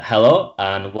Hello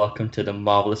and welcome to the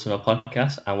Marvelous Cinema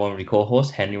Podcast. I'm one of your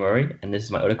co-hosts, Henry Murray, and this is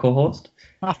my other co-host.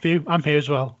 Matthew, I'm here as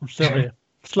well. I'm still here.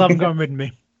 Still haven't gotten rid of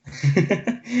me.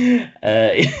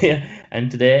 Yeah.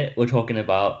 And today we're talking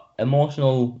about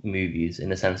emotional movies in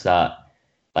the sense that,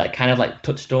 kind of like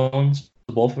touchstones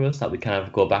for both of us that we kind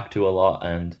of go back to a lot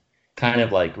and kind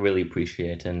of like really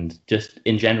appreciate, and just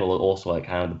in general also like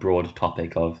kind of the broad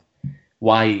topic of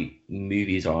why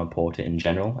movies are important in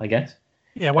general, I guess.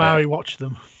 Yeah, why we watch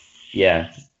them.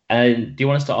 Yeah. And do you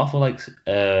want to start off with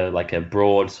like a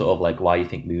broad sort of like why you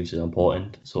think movies are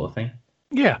important sort of thing?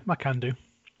 Yeah, I can do.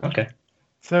 Okay.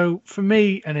 So for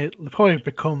me, and it'll probably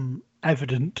become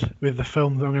evident with the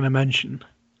film that I'm going to mention,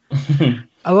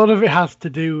 a lot of it has to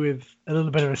do with a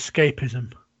little bit of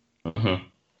escapism Mhm.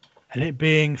 and it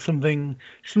being something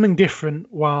different,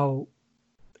 while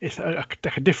it's like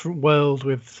a different world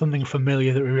with something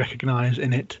familiar that we recognise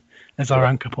in it as our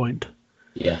anchor point.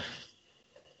 Yeah.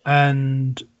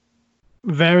 And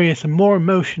various and more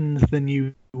emotions than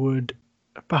you would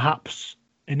perhaps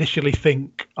initially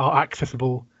think are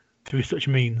accessible through such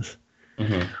means.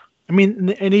 Mhm. I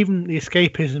mean, and even the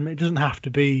escapism, it doesn't have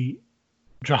to be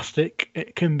drastic.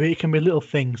 It can be little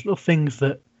things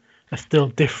that are still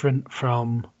different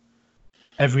from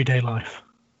everyday life.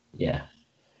 Yeah.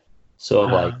 Sort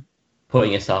of like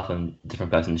putting yourself in a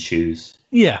different person's shoes.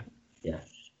 Yeah. Yeah.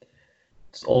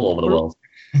 It's all over the world.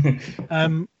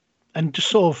 And just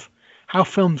sort of how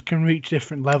films can reach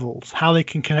different levels, how they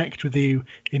can connect with you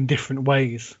in different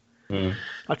ways.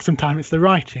 Like sometimes it's the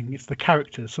writing, it's the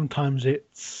characters, sometimes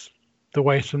it's the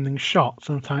way something's shot,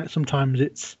 sometimes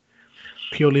it's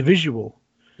purely visual.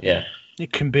 Yeah.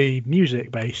 It can be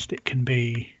music based,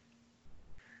 it's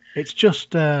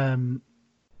just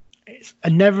it's a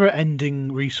never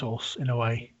ending resource in a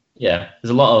way. Yeah.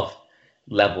 There's a lot of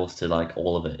levels to like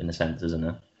all of it in a sense, isn't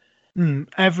there?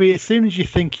 As soon as you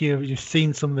think you've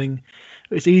seen something,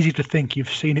 it's easy to think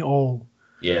you've seen it all.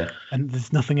 Yeah. And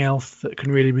there's nothing else that can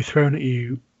really be thrown at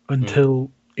you until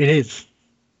it is.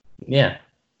 Yeah.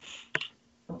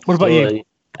 What about you?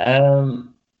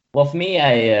 Well, for me,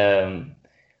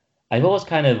 I've always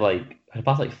kind of like for the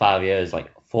past like 5 years like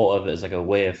thought of it as like a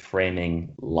way of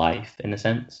framing life in a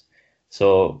sense.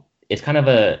 So it's kind of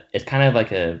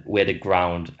like a way to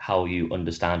ground how you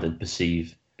understand and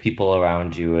perceive people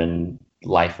around you and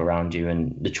life around you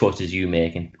and the choices you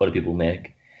make and other people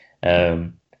make.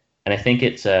 And I think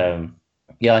it's yeah,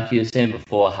 like you were saying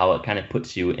before, how it kind of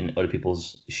puts you in other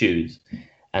people's shoes,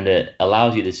 and it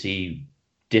allows you to see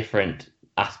different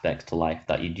aspects to life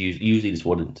that you usually just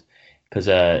wouldn't. Because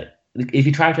if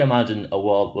you try to imagine a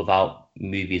world without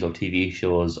movies or TV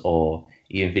shows or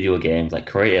even video games, like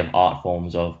creative art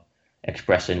forms of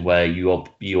expression where you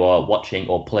are watching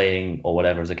or playing or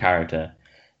whatever as a character,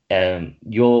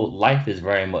 your life is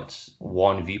very much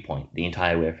one viewpoint the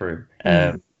entire way through.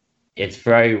 It's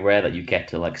very rare that you get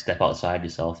to like step outside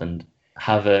yourself and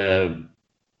have a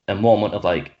moment of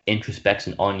like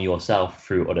introspection on yourself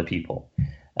through other people.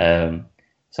 So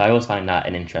I always find that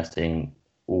an interesting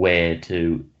way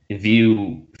to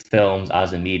view films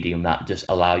as a medium that just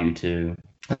allow you to,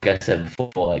 like I said before,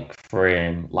 like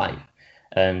frame life.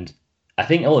 And I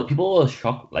think people are always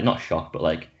shocked, like not shocked, but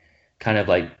like kind of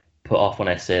like put off when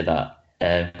I say that.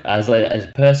 As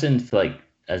a person, for like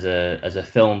as a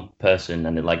film person,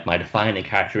 and like my defining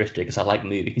characteristic is I like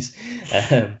movies.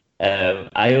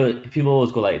 People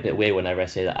always go like a bit weird whenever I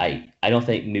say that I don't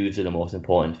think movies are the most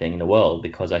important thing in the world,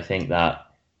 because I think that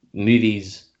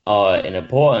movies are an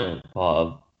important part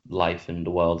of life and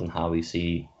the world and how we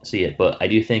see it. But I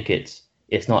do think it's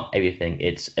not everything.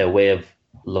 It's a way of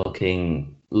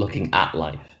looking at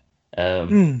life.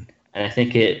 And I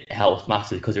think it helps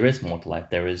massively because there is more to life.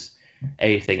 There is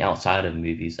everything outside of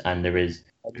movies, and there is.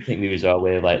 I do think movies are a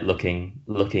way of like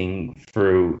looking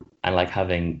through and like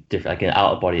having different, like an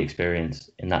out of body experience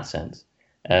in that sense.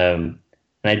 And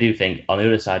I do think on the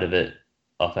other side of it,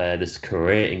 of this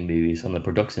creating movies, on the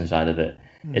production side of it,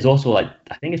 it's also like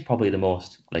I think it's probably the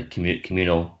most like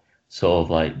communal sort of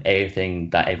like everything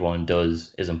that everyone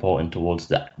does is important towards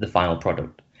the final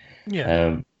product.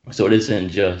 Yeah. So it isn't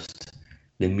just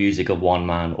the music of one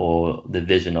man or the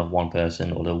vision of one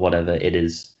person or the whatever it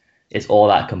is. It's all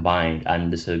that combined,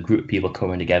 and there's a group of people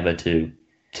coming together to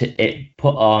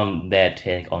put on their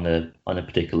take on a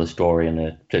particular story and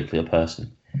a particular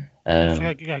person. It's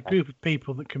like a group of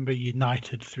people that can be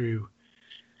united through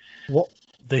what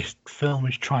this film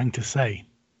is trying to say.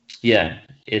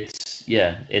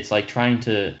 It's like trying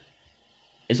to.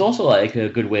 It's also like a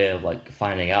good way of like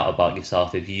finding out about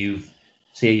yourself. If you're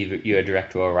a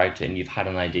director or a writer and you've had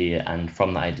an idea, and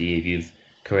from that idea you've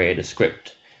created a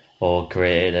script, or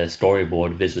created a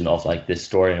storyboard vision of like this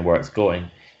story and where it's going,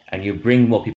 and you bring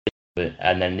more people into it,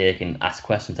 and then they can ask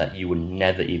questions that you would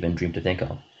never even dream to think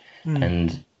of, Mm.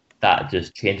 and that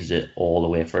just changes it all the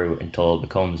way through until it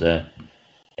becomes an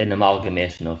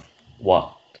amalgamation of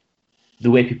what the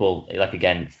way people like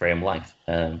again frame life.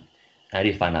 I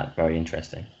do find that very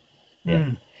interesting. Yeah.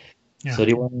 Mm. Yeah. So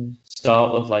do you want to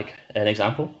start with like an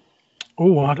example?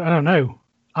 Oh, I don't know.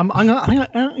 You know what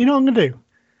I'm gonna do?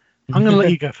 I'm gonna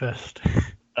let you go first.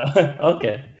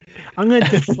 Okay. I'm gonna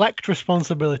deflect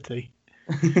responsibility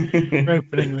for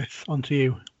opening this onto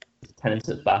you. Tenants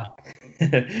it back.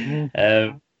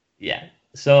 Mm. Yeah.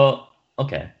 So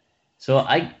okay. So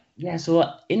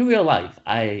in real life,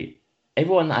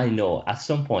 everyone I know at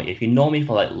some point, if you know me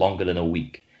for like longer than a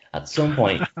week, at some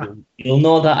point you'll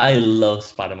know that I love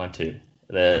Spider-Man 2,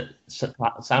 the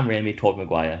Sam Raimi, Tobey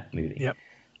Maguire movie. Yep.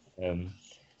 Um,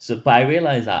 but I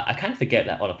realize that I kind of forget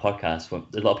that on a podcast when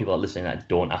there's a lot of people that are listening that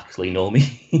don't actually know me.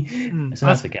 I Mm.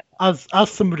 sometimes forget. As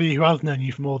somebody who has known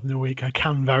you for more than a week, I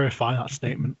can verify that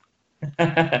statement.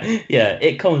 Yeah,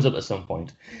 it comes up at some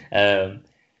point. Um,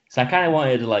 so I kind of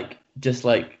wanted to like just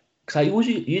like because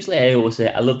usually I always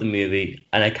say I love the movie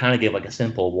and I kind of give like a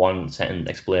simple one sentence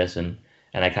explanation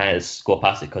and I kind of go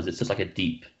past it because it's just like a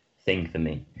deep thing for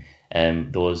me.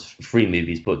 Those three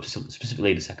movies, but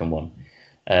specifically the second one.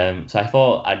 So I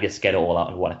thought I'd just get it all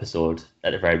out in one episode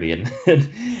at the very beginning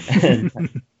and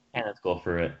kind of go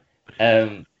through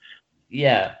it.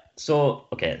 Yeah. So,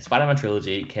 okay, Spider-Man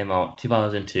trilogy came out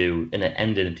 2002 and it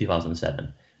ended in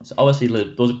 2007. So obviously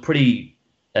those are pretty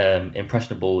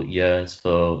impressionable years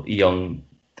for young,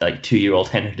 like 2-year-old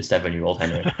Henry to 7-year-old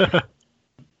Henry.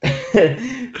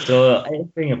 So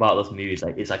everything about those movies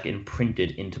like is like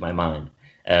imprinted into my mind.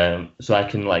 So I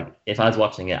can like if I was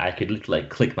watching it, I could literally like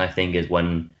click my fingers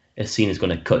when a scene is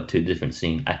going to cut to a different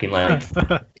scene. I can like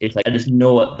it's like I just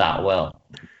know it that well.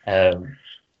 Um,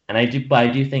 and I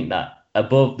do think that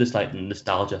above this like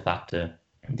nostalgia factor,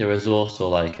 there is also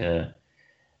like a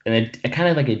kind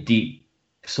of like a deep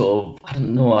sort of I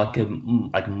don't know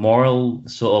like moral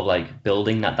sort of like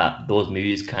building that those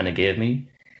movies kind of gave me.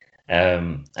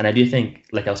 And I do think,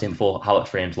 like I was saying before, how it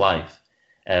frames life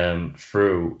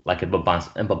through like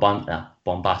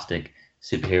bombastic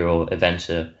superhero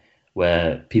adventure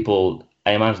where people,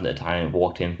 I imagine at the time,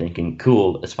 walked in thinking,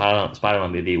 cool, a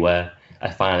Spider-Man movie where I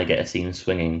finally get a scene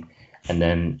swinging. And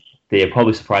then they're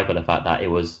probably surprised by the fact that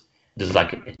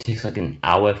it takes like an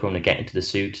hour for them to get into the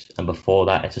suit. And before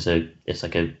that, it's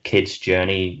like a kid's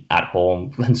journey at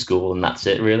home and school, and that's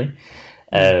it, really.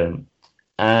 Um,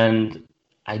 and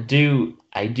I do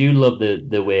love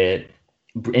the way,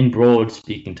 in broad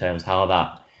speaking terms, how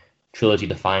that trilogy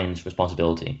defines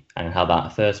responsibility and how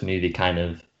that first movie kind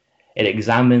of it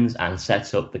examines and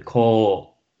sets up the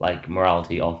core like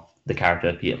morality of the character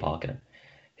of Peter Parker,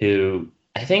 who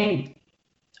I think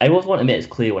I always want to make it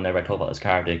clear whenever I talk about this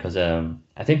character because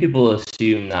I think people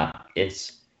assume that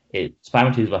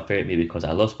Spider-Man 2 is my favorite movie because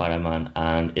I love Spider-Man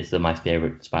and it's my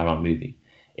favorite Spider-Man movie.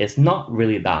 It's not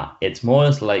really that. It's more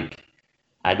as like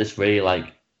I just really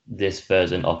like this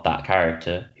version of that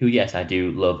character, who yes, I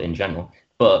do love in general.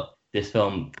 But this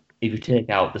film, if you take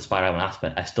out the Spider-Man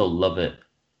aspect, I still love it,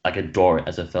 like adore it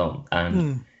as a film. And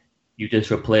Mm. you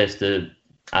just replace the,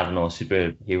 I don't know,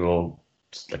 superhero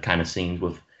kind of scenes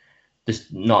with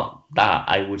just not that,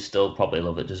 I would still probably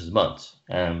love it just as much.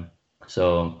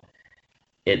 So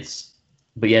it's,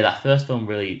 but yeah, that first film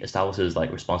really establishes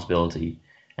like responsibility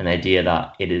and the idea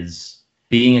that it is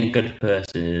being a good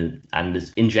person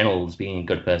and in general, being a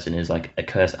good person is like a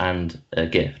curse and a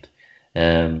gift.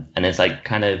 And it's like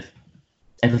kind of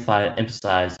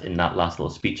emphasized in that last little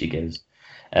speech he gives.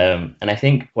 And I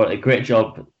think what a great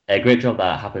job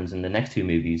that happens in the next two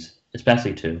movies,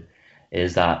 especially two,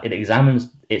 is that it examines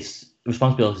its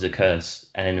responsibility as a curse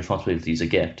and then responsibility as a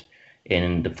gift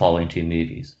in the following two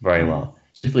movies very Mm. well.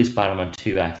 Specifically, Spider-Man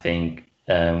 2, I think,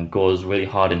 goes really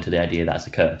hard into the idea that it's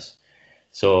a curse.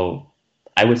 So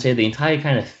I would say the entire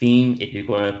kind of theme, if you're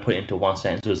going to put it into one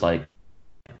sentence, was like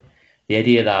the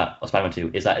idea that Spider-Man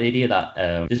 2 is that the idea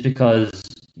that just because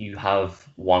you have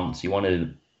wants, you want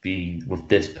to be with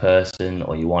this person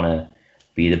or you want to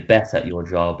be the best at your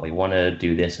job or you want to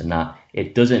do this and that,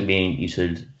 it doesn't mean you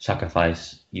should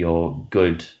sacrifice your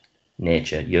good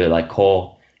nature, your like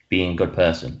core being a good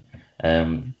person.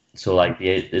 So like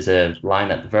there's a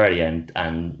line at the very end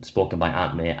and spoken by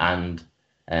Aunt May and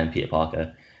Peter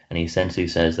Parker, and he essentially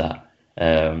says that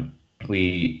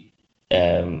we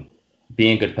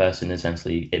being a good person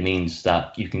essentially it means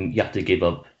that you have to give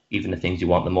up even the things you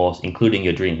want the most, including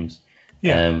your dreams.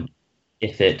 Yeah. Um,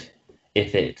 if it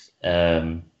if it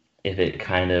if it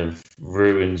kind of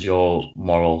ruins your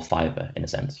moral fiber in a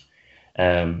sense.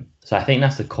 So I think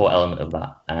that's the core element of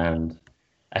that, and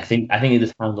I think it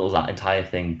just handles that entire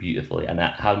thing beautifully, and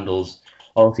that handles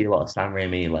obviously a lot of Sam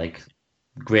Raimi like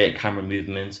great camera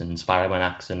movements and Spider-Man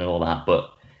accent and all that,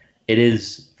 but it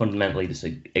is fundamentally just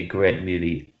a great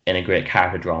movie and a great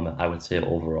character drama, I would say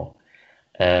overall.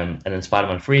 And then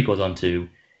Spider-Man 3 goes on to,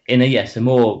 in a yes, a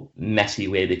more messy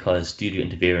way because studio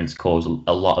interference caused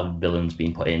a lot of villains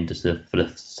being put in just for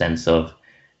the sense of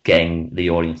getting the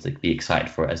audience to be excited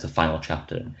for it as the final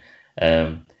chapter.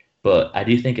 Um, but I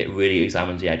do think it really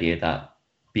examines the idea that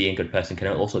being a good person can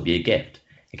also be a gift.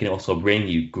 It can also bring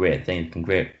you great things, it can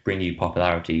bring you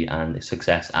popularity and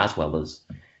success as well as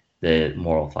the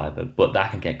moral fiber, but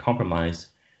that can get compromised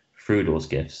through those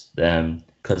gifts.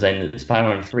 Because then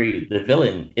Spider-Man 3, the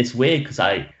villain, it's weird because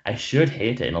I should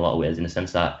hate it in a lot of ways, in the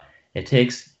sense that it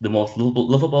takes the most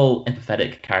lovable,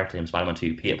 empathetic character in Spider-Man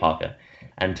 2, Peter Parker,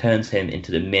 and turns him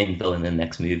into the main villain in the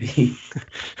next movie.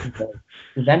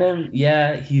 Venom,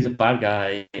 yeah, he's a bad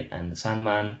guy, and the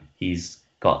Sandman, he's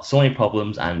got so many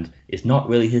problems, and it's not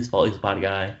really his fault he's a bad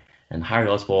guy. And Harry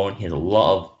Osborn, he has a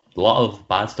lot of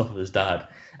bad stuff with his dad.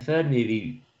 Third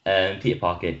movie, Peter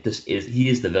Parker, he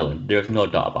is the villain. There is no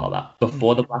doubt about that.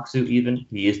 Before the black suit, even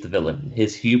he is the villain.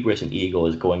 His hubris and ego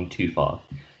is going too far.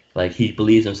 Like he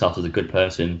believes himself as a good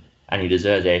person, and he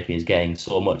deserves everything he's getting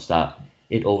so much that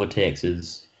it overtakes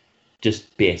his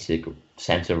just basic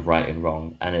sense of right and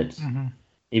wrong, and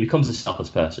he becomes a selfless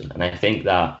person. And I think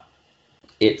that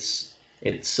it's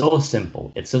so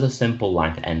simple. It's such a simple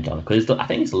line to end on because I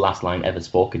think it's the last line ever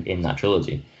spoken in that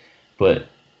trilogy. But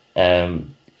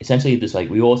essentially, just like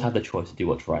we always have the choice to do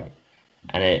what's right,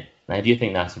 and I do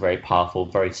think that's a very powerful,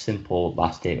 very simple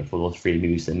last statement for those three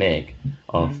movies to make.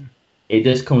 It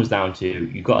just comes down to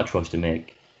you've got a choice to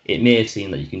make. It may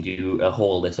seem that you can do a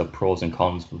whole list of pros and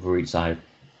cons for each side,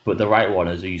 but the right one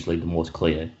is usually the most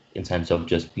clear in terms of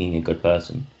just being a good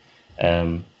person.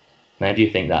 And I do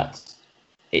think that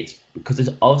it's because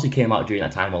it obviously came out during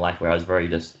that time of life where I was very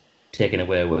just taken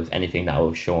away with anything that I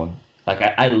was shown. Like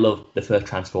I loved the first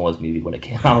Transformers movie when it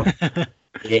came out. 8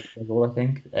 years old, I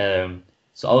think.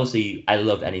 So obviously I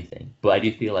loved anything, but I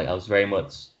do feel like I was very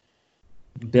much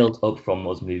built up from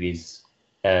those movies,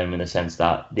 in the sense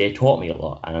that they taught me a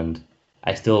lot, and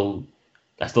I still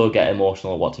get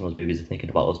emotional watching those movies and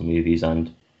thinking about those movies,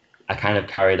 and I kind of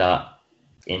carry that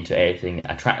into everything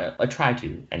I try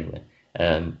to anyway,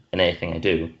 in anything I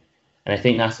do, and I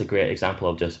think that's a great example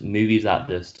of just movies that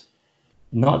just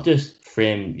not just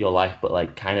frame your life, but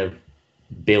like kind of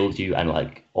build you and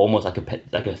like almost like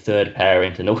a third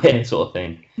parent in a way, sort of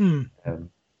thing.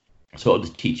 Sort of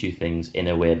just teach you things in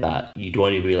a way that you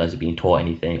don't even realize you're being taught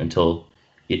anything until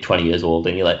you're 20 years old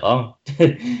and you're like, oh,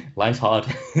 life's hard.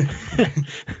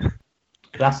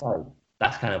 that's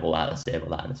kind of all I have to say about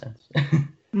that in a sense.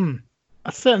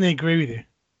 I certainly agree with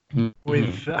you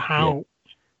with Mm-hmm. how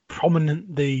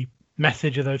prominent the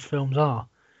message of those films are.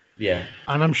 Yeah.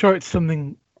 And I'm sure it's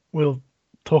something we'll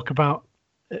talk about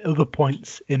at other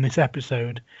points in this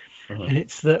episode. Mm-hmm. And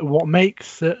it's that what makes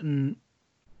certain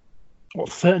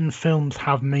films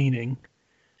have meaning,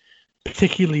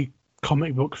 particularly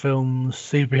comic book films,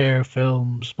 superhero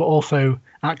films, but also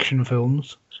action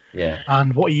films. Yeah.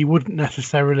 And what you wouldn't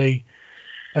necessarily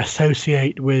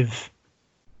associate with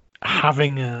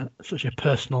having such a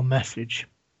personal message.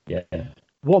 Yeah.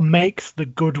 What makes the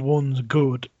good ones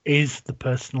good is the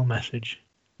personal message.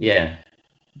 Yeah.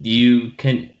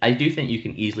 I do think you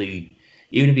can easily,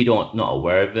 even if you don't not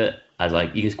aware of it, as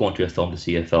like you just go into a film to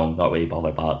see a film, not really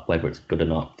bothered about whether it's good or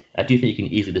not. I do think you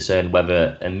can easily discern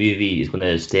whether a movie is going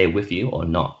to stay with you or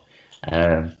not.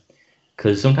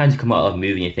 Because sometimes you come out of a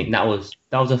movie and you think that was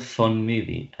a fun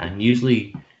movie, and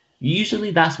usually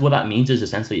that's what that means, is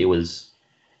essentially it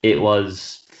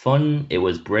was fun, it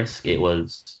was brisk, it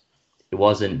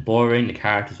wasn't boring. The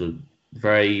characters were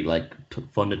very like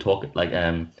fun to talk, like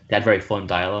they had very fun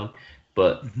dialogue,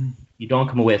 but you don't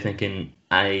come away thinking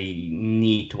I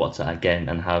need to watch that again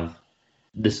and have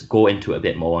this go into it a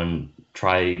bit more and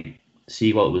try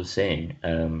see what it was saying.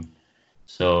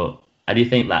 So I do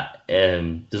think that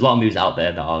there's a lot of movies out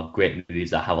there that are great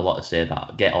movies that have a lot to say,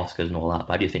 that get Oscars and all that.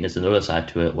 But I do think there's another side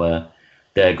to it where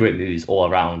there are great movies all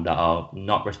around that are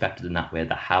not respected in that way,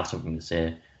 that have something to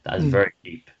say, that is very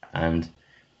deep and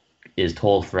is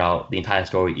told throughout the entire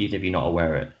story, even if you're not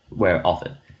aware of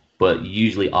it. But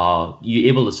you're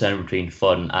able to discern between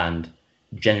fun and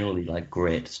genuinely like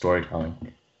great storytelling.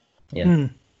 Yeah.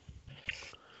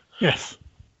 Yes.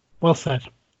 Well said.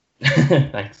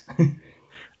 Thanks.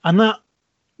 And that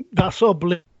sort of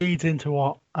bleeds into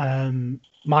what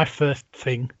my first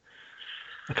thing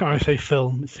I can't really say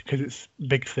film, it's because it's a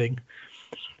big thing.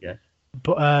 Yeah.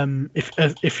 But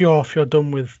if you're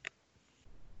done with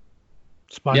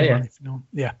Spider-Man,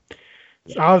 yeah.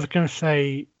 So I was going to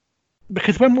say,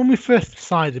 because when we first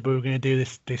decided we were going to do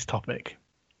this topic,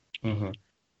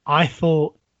 I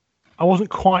thought I wasn't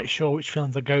quite sure which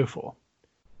films I'd go for.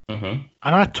 And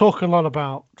I talk a lot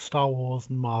about Star Wars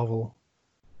and Marvel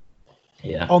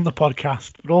on the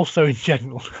podcast, but also in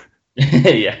general.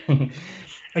 Yeah.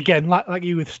 Again, like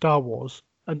you with Star Wars,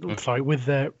 and sorry, with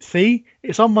see,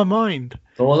 it's on my mind.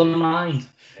 It's all on the mind.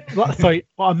 Sorry,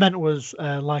 what I meant was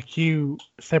like you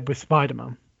said with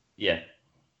Spider-Man. Yeah.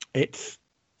 It's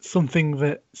something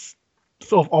that's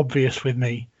sort of obvious with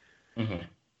me,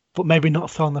 but maybe not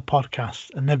so on the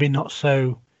podcast, and maybe not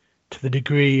so to the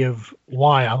degree of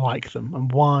why I like them and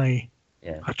why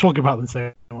I talk about them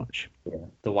so much. Yeah.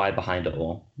 The why behind it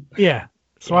all. Yeah.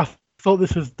 So I thought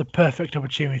this was the perfect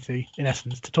opportunity, in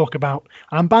essence, to talk about.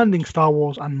 And I'm banding Star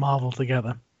Wars and Marvel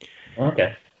together.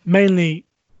 Okay. Mainly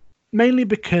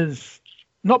because,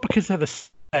 not because they're the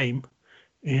same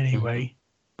in any way,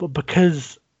 but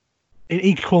because in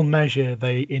equal measure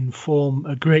they inform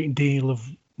a great deal of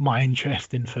my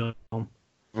interest in film.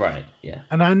 Right. Yeah.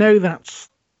 And I know that's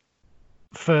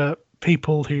for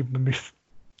people who maybe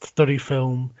study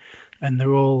film and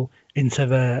they're all into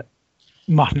their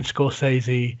Martin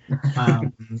Scorsese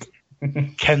and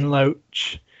Ken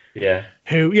Loach. Yeah.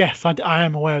 Who, yes, I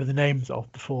am aware of the names of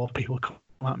before people come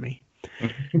at me.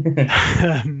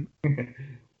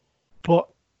 But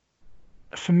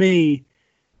for me,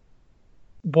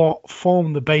 what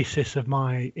formed the basis of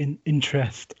my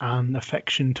interest and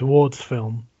affection towards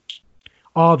film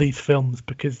are these films,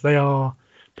 because they are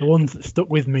the ones that stuck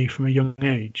with me from a young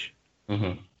age.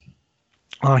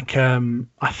 Like,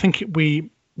 I think we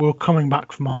were coming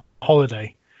back from a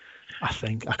holiday. I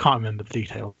can't remember the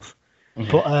details,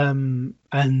 but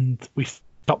and we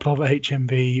stopped off at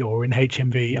HMV or in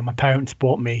HMV, and my parents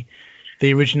bought me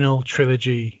the original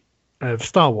trilogy of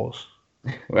Star Wars.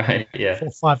 Right. Yeah.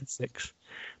 4, 5, and 6.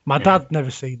 My dad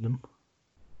never seen them.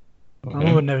 My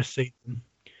mum had never seen them.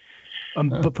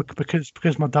 But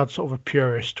because my dad's sort of a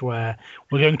purist, where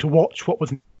we're going to watch what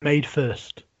was made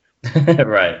first.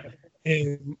 Right.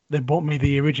 They bought me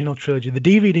the original trilogy, the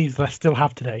DVDs that I still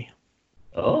have today.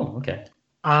 Oh, okay.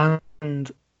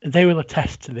 And they will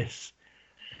attest to this.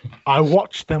 I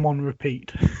watched them on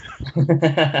repeat.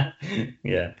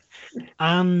 Yeah.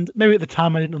 And maybe at the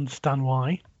time I didn't understand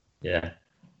why. Yeah.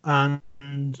 And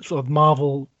sort of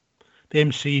Marvel, the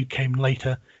MCU came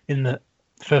later, in the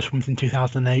first one's in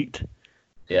 2008.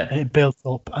 Yeah. And it built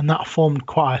up, and that formed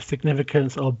quite a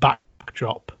significant sort of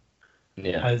backdrop.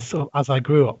 Yeah. As I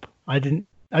grew up. I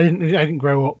didn't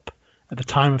grow up at the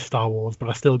time of Star Wars, but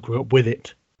I still grew up with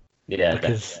it. Yeah.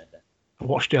 Because I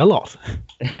watched it a lot.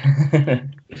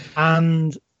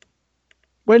 And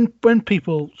when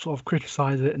people sort of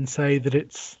criticize it and say that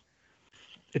it's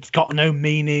got no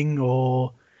meaning,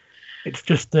 or it's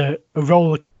just a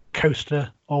roller coaster,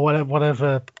 or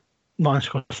whatever Martin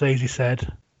Scorsese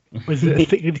said, was it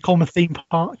did you call them a theme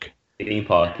park? Theme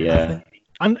park, yeah.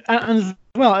 And as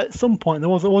well, at some point there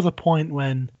was a point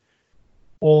when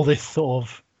all this sort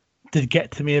of did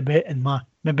get to me a bit, and my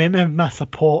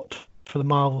support for the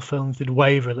Marvel films did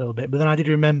waver a little bit. But then I did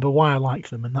remember why I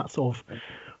liked them, and that sort of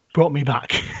brought me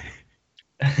back.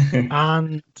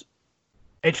 And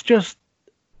it's just,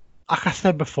 like I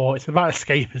said before, it's about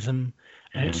escapism,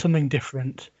 and it's something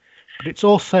different. But it's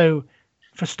also,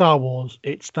 for Star Wars,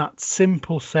 it's that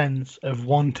simple sense of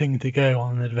wanting to go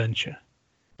on an adventure.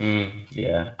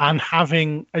 Yeah. And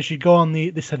having, as you go on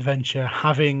this adventure,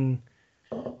 having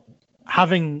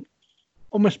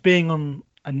almost being on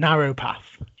a narrow path.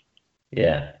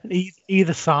 Yeah.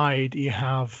 Either side, you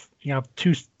have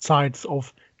two sides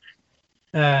of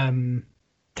tearing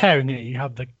it. You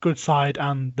have the good side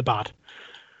and the bad,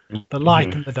 the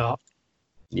light and the dark.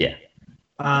 Yeah.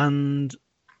 And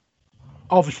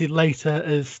obviously later,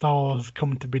 as Star Wars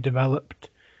come to be developed,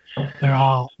 there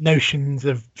are notions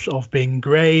of sort of being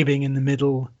grey, being in the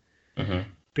middle,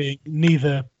 being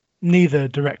neither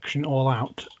direction, all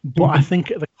out. But I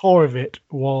think at the core of it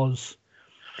was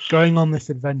going on this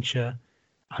adventure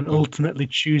and ultimately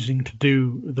choosing to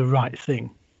do the right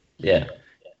thing. Yeah.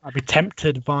 I'd be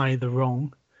tempted by the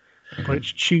wrong, but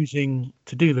it's choosing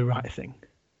to do the right thing.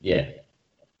 Yeah.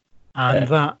 And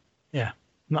that's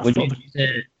would you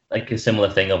say like a similar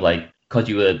thing of like, because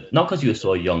you were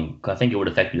so young, because I think it would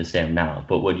affect you the same now,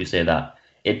 but would you say that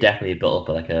it definitely built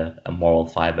up like a moral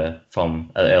fiber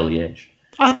from an early age?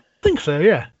 I think so,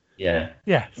 yeah. Yeah.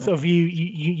 Yeah. So if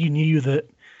you knew that,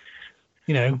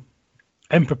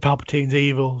 Emperor Palpatine's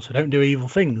evil, so don't do evil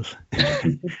things.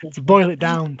 To boil it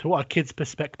down to what a kid's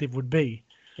perspective would be.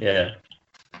 Yeah.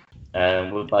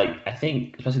 With like, I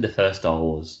think especially the first Star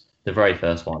Wars, the very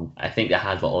first one, I think it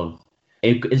has a lot of.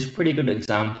 It's a pretty good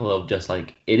example of just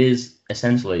like it is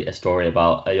essentially a story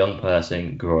about a young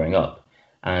person growing up,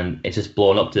 and it's just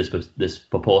blown up to this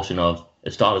proportion of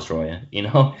a Star Destroyer, you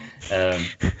know.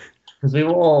 Because we've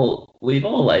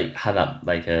all like had that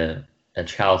like a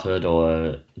childhood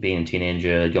or being a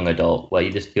teenager, young adult, where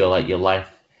you just feel like your life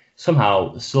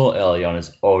somehow so early on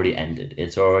has already ended.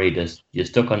 It's already just you're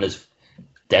stuck on this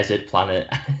desert planet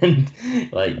and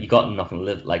like you got nothing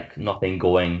live like nothing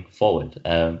going forward.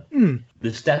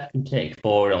 The steps you take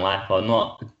forward in life are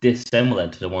not dissimilar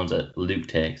to the ones that Luke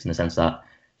takes in the sense that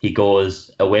he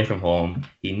goes away from home,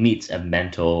 he meets a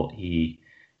mentor, he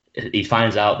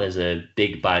finds out there's a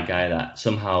big bad guy that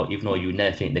somehow, even though you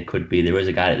never think there could be, there is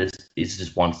a guy that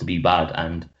just wants to be bad,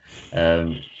 and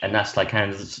that's like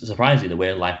kind of surprising the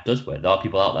way life does work. There are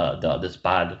people out there that are this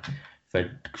bad for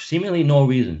seemingly no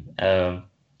reason,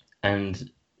 and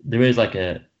there is like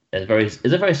it's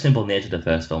a very simple nature to the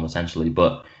first film essentially,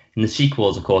 but in the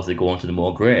sequels, of course, they go into the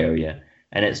more grey area,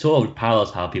 and it sort of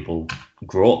parallels how people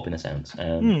grow up in a sense.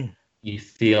 You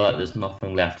feel like there's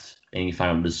nothing left, and you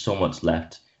find out there's so much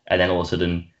left. And then all of a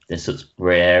sudden, there's such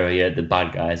grey area. The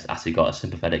bad guys actually got a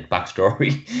sympathetic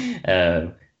backstory.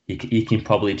 He can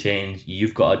probably change.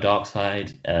 You've got a dark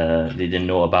side they didn't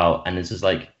know about, and it's just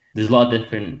like there's a lot of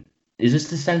different. It's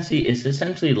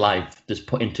essentially life just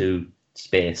put into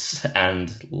space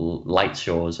and light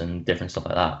shows and different stuff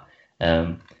like that.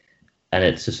 And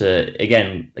it's just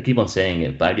again, I keep on saying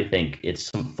it, but I do think it's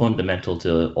fundamental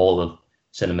to all of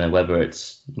cinema, whether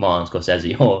it's Martin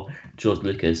Scorsese or George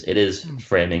Lucas. It is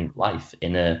framing life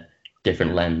in a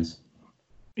different lens.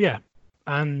 Yeah,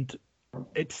 and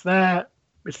it's there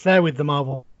with the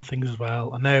Marvel things as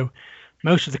well. I know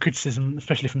most of the criticism,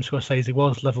 especially from Scorsese,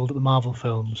 was leveled at the Marvel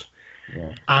films.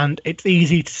 Yeah. And it's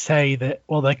easy to say that,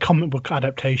 well, they're comic book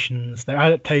adaptations. They're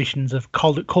adaptations of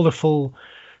colourful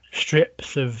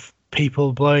strips of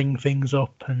people blowing things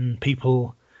up and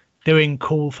people doing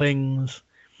cool things.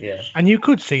 Yeah. And you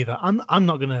could see that. I'm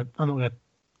not gonna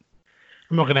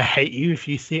hate you if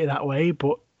you see it that way,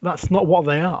 but that's not what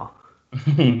they are.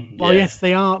 Well, yes,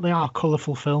 they are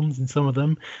colourful films in some of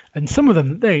them, and some of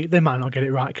them they might not get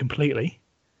it right completely.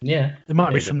 Yeah. There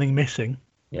might be something missing.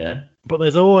 Yeah. But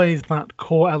there's always that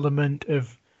core element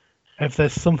of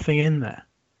there's something in there.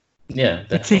 Yeah.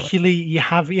 Definitely. Particularly you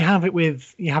have it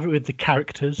with the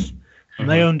characters, and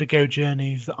they undergo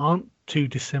journeys that aren't too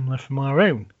dissimilar from our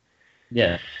own.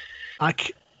 Yeah.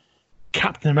 Like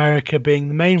Captain America being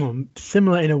the main one,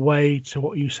 similar in a way to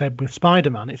what you said with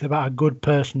Spider-Man. It's about a good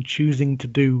person choosing to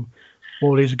do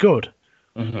what is good.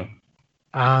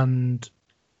 And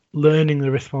learning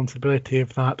the responsibility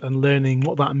of that and learning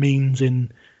what that means in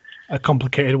a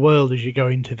complicated world as you go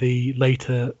into the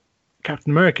later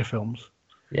Captain America films.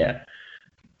 Yeah.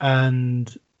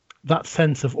 And that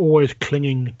sense of always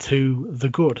clinging to the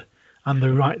good and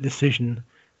the right decision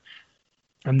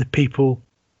and the people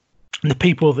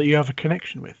that you have a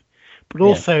connection with. But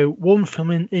also one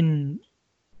film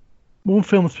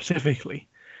specifically,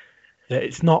 that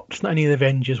it's not any of the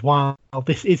Avengers, while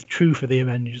this is true for the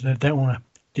Avengers, I don't want to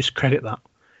discredit that.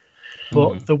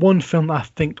 But the one film that I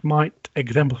think might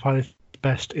exemplify this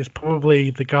best is probably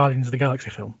the Guardians of the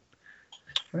Galaxy film.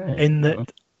 Right. In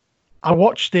that I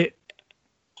watched it,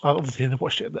 obviously I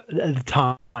watched it at the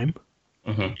time,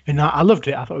 and I loved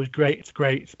it. I thought it was great. It's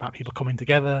great. It's about people coming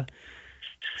together.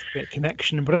 It's a bit of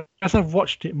connection. But as I've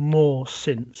watched it more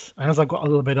since, and as I've got a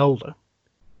little bit older,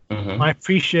 my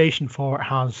appreciation for it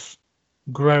has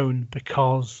grown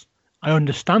because I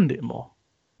understand it more.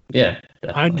 Yeah,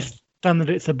 definitely. I understand that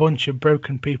it's a bunch of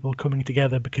broken people coming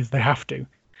together because they have to.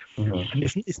 And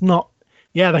it's not,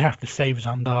 they have to save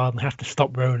Xandar and they have to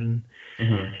stop Ronan.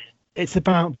 It's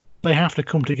about they have to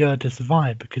come together to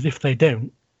survive, because if they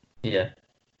don't,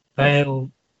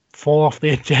 they'll fall off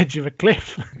the edge of a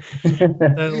cliff.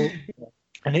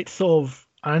 And it's sort of,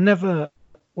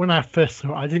 when I first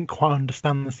saw it, I didn't quite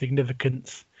understand the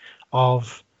significance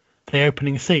of the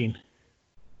opening scene.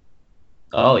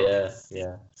 Oh, yeah.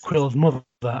 Quill's mother,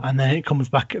 and then it comes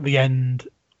back at the end,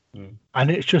 and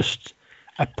it's just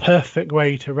a perfect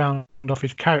way to round off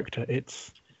his character.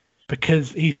 It's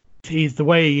because he's the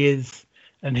way he is,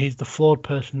 and he's the flawed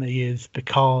person that he is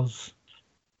because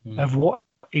of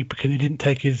because he didn't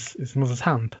take his mother's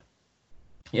hand.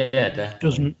 Yeah,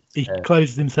 definitely. He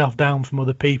closes himself down from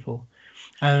other people,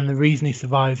 and the reason he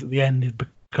survives at the end is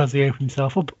because he opens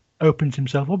himself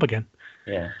up again.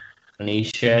 Yeah, and he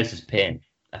shares his pain.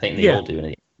 I think they all do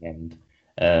in the end.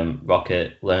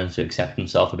 Rocket learns to accept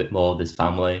himself a bit more with his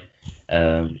family.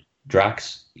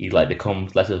 Drax, he like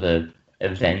becomes less of a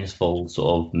vengeful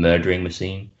sort of murdering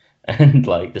machine, and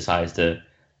like decides to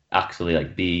actually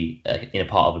like be in a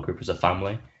part of a group as a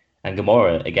family. And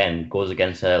Gamora again goes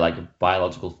against her like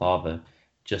biological father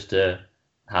just to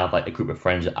have like a group of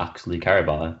friends that actually care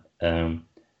about her.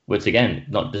 Which again,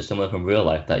 not dissimilar from real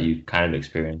life that you kind of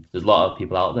experience. There's a lot of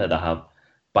people out there that have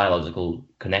biological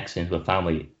connections with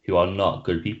family who are not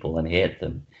good people and hate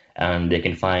them, and they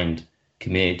can find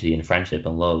community and friendship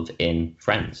and love in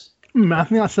friends. I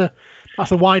think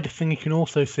that's a wider thing you can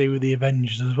also see with the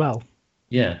Avengers as well,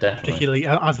 Yeah, definitely. particularly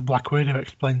as Black Widow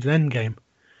explains in Endgame.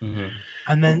 Hmm.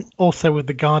 And then also with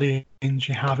the Guardians,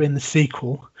 you have in the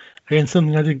sequel, again,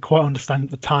 something I didn't quite understand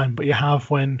at the time, but you have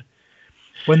when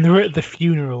they're at the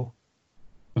funeral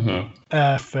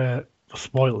for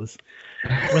spoilers,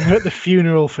 when they're at the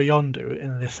funeral for Yondu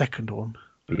in the second one,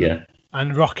 Yeah.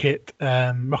 and Rocket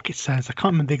says, I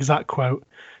can't remember the exact quote,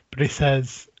 but he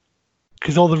says,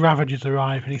 because all the Ravagers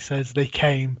arrive, and he says they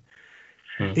came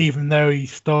even though he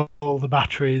stole the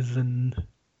batteries and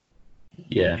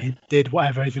Yeah. he did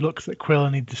whatever. As he looks at Quill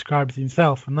and he describes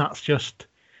himself, and that's just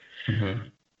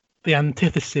the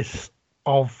antithesis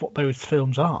of what those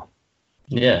films are.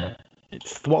 Yeah.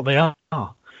 It's what they are,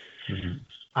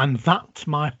 and that's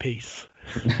my piece.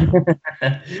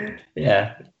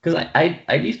 Yeah, because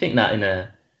I do think that in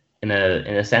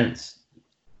a sense,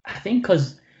 I think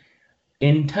because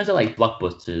in terms of like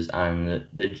blockbusters and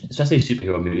especially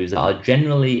superhero movies that are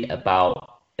generally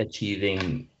about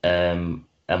achieving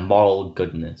a moral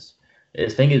goodness, I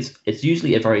think it's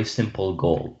usually a very simple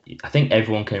goal. I think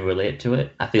everyone can relate to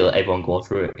it. I feel like everyone goes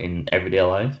through it in everyday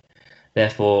life.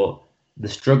 Therefore, the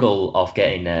struggle of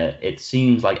getting there, it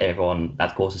seems like everyone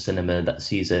that goes to cinema that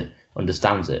sees it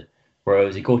understands it.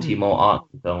 Whereas you go to more art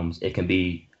films, it can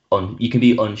be you can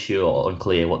be unsure or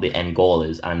unclear what the end goal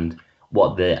is and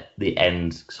what the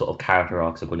end sort of character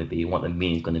arcs are going to be, and what the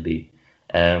meaning is going to be.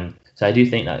 So I do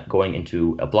think that going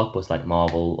into a blockbuster like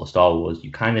Marvel or Star Wars, you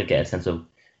kind of get a sense of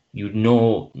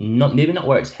not maybe not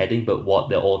where it's heading, but what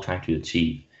they're all trying to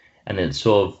achieve. And it's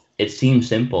sort of it seems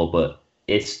simple, but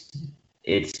it's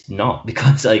not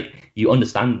because like you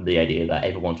understand the idea that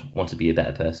everyone wants to be a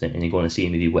better person, and you're going to see a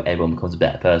movie where everyone becomes a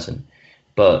better person,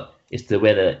 but it's the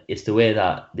way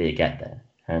that they get there,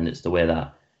 and it's the way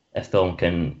that a film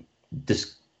can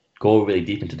just go really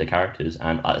deep into the characters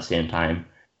and at the same time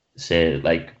say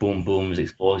like boom boom's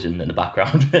explosion in the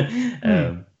background.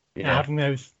 Yeah. Having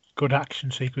those good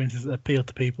action sequences that appeal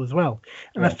to people as well.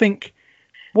 And I Yeah. think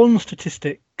one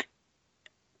statistic,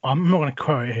 I'm not going to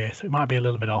quote it here, so it might be a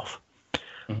little bit off.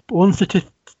 But one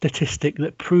statistic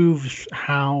that proves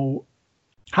how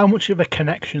much of a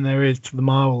connection there is to the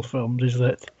Marvel films is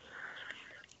that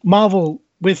Marvel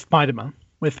with Spider-Man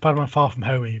Far From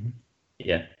Home even,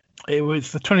 Yeah. it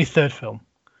was the 23rd film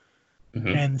Hmm.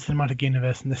 in the cinematic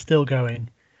universe, and they're still going.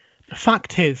 The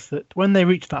fact is that when they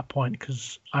reached that point,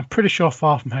 because I'm pretty sure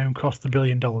Far From Home cost $1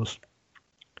 billion,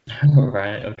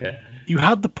 Right. Okay. you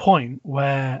had the point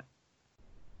where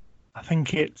I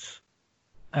think it's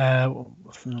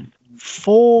what's the number?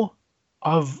 4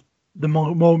 of the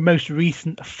most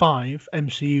recent 5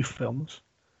 MCU films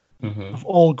have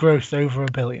all grossed over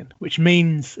 $1 billion, which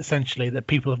means essentially that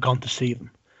people have gone to see them.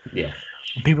 Yeah.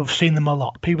 And people have seen them a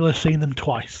lot. People have seen them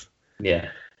twice. Yeah.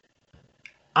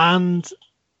 And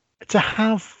to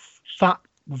have that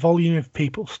volume of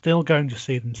people still going to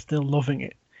see them, still loving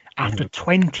it, after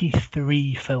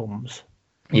 23 films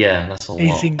Yeah. That's a is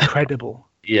lot. incredible.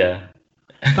 Yeah.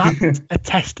 That's a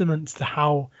testament to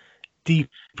how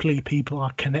deeply people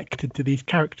are connected to these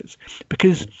characters.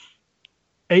 Because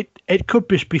it could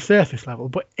just be surface level,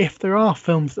 but if there are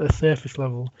films that are surface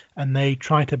level and they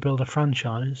try to build a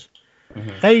franchise,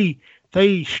 they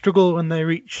struggle when they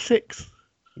reach 6.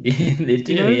 They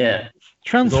do. You know? Yeah.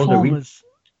 Transformers.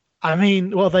 I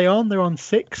mean, well, they're on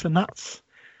 6, and that's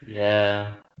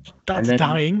Yeah. And then,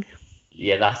 dying.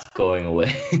 yeah, that's going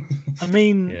away. I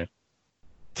mean, Yeah.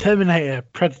 Terminator,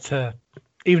 Predator,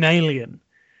 even Alien.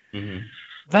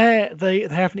 They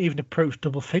haven't even approached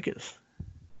double figures.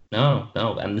 No,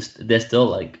 and they're still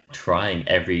like trying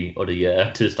every other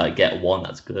year to just like get one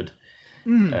that's good.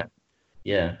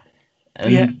 Yeah,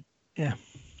 and Yeah.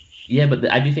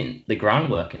 but I do think the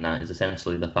groundwork in that is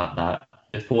essentially the fact that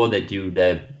before they do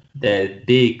their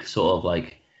big sort of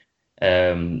like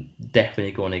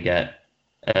definitely going to get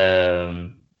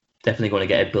 $1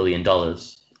 billion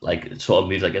like sort of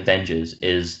movies like Avengers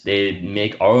is they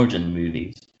make origin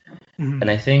movies.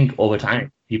 And I think over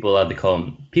time, people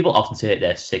often say that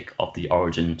they're sick of the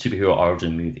superhero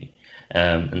origin movie,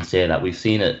 and say that we've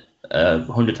seen it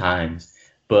 100 times.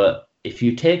 But if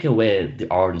you take away the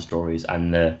origin stories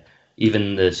and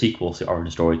even the sequels to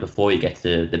origin stories before you get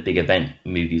to the big event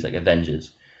movies like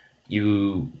Avengers,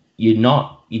 you're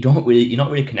not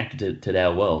really connected to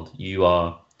their world. You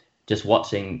are just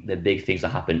watching the big things that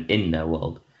happen in their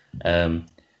world. Um,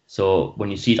 so when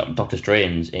you see Doctor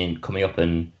Strange in coming up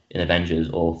in Avengers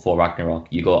or Thor Ragnarok,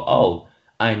 you go, oh,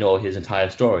 I know his entire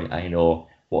story. I know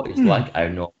what he's Hmm. like. I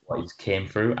know what he's came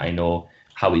through. I know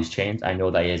how he's changed. I know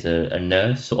that he has a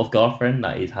nurse sort of girlfriend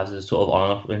that he has a sort of on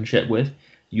and off relationship with.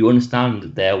 You understand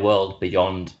their world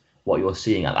beyond what you're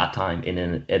seeing at that time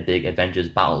in a big Avengers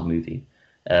battle movie.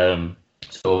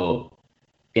 So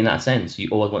in that sense, you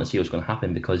always want to see what's going to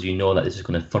happen because you know that this is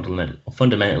going to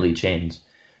fundamentally change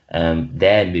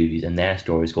their movies and their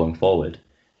stories going forward.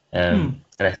 Hmm.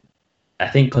 And I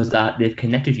think because that they've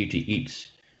connected you to each,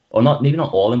 or not maybe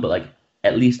not all of them, but like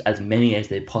at least as many as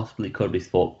they possibly could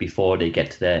before they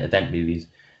get to their event movies,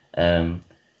 um,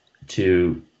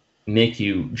 to make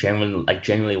you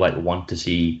genuinely like want to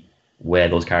see where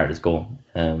those characters go,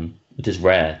 which is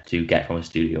rare to get from a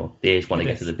studio. They just want to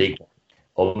It get to the is. big one,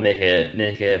 or make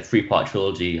a 3-part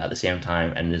trilogy at the same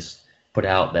time and just put it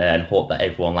out there and hope that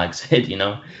everyone likes it,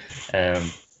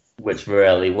 um, which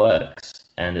rarely works,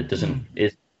 and it Hmm. doesn't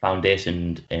is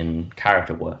foundationed in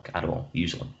character work at all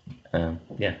usually.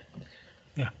 Yeah.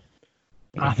 Yeah.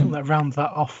 I think that rounds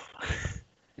that off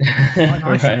quite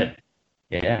nicely. Right.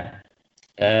 Yeah.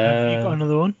 Have you got Um,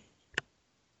 another one?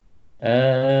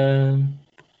 um,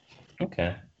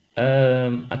 okay.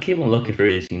 I keep on looking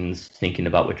through these things, thinking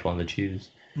about which one to choose.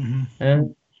 Hmm.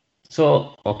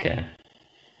 So, okay.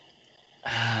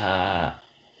 Uh,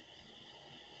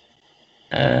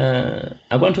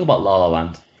 I'm going to talk about La La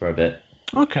Land for a bit.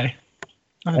 Okay.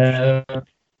 That's interesting. Uh,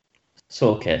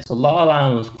 so La La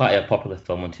Land was quite a popular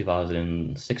film in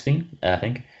 2016, I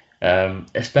think.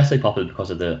 Especially popular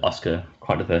because of the Oscar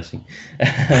controversy.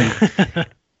 Um,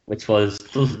 which was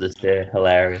still to this day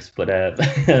hilarious. But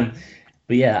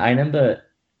but yeah, I remember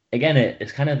again.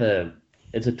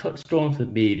 It's a touchstone for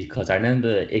me because I remember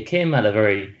it came at a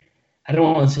very I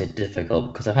don't want to say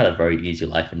difficult because I've had a very easy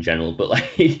life in general, but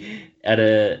like at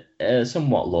a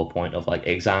somewhat low point of like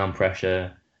exam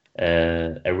pressure,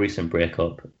 a recent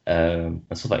breakup, and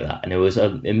stuff like that. And it was a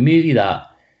movie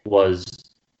that was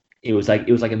it was like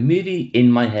a movie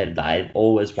in my head that I've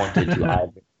always wanted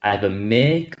to either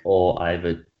make or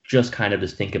either just kind of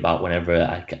just think about whenever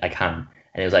I can.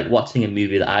 And it was like watching a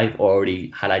movie that I've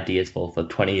already had ideas for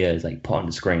 20 years, like put on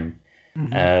the screen.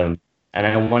 Hmm. Um,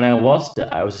 when I watched it,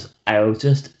 I was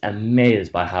just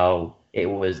amazed by how it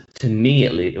was to me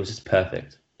at least. It was just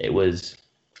perfect. It was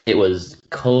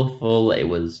colorful. It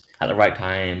was at the right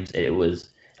times. It was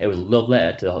a love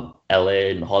letter to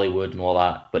LA and Hollywood and all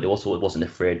that, but it also wasn't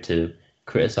afraid to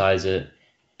criticize it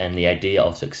and the idea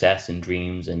of success and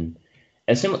dreams and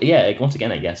similar. Yeah, like, once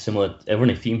again, I guess similar. A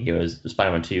running theme here is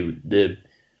Spider-Man 2, the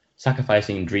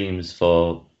sacrificing dreams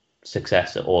for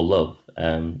success or love.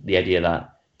 The idea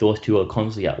that those two are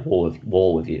constantly at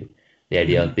war with you. The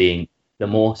idea Hmm. of being the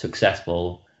more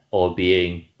successful or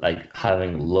being like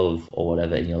having love or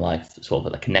whatever in your life, sort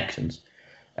of like connections.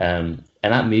 And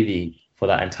that movie, for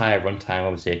that entire runtime,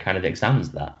 obviously, it kind of examines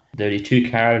that. There are these two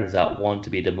characters that want to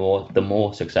be the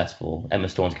more successful. Emma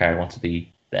Stone's character wants to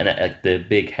be like the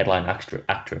big headline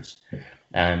actress,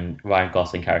 and Ryan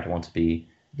Gosling character wants to be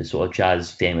the sort of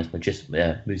jazz famous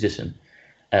musician.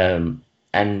 Um,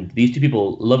 and these two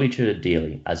people love each other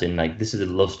dearly, as in like this is a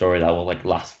love story that will like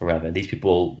last forever. These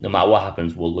people, no matter what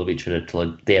happens, will love each other till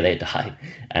the day they die,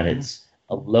 and Hmm. it's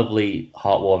a lovely,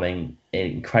 heartwarming,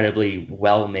 incredibly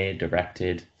well-made,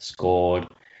 directed, scored,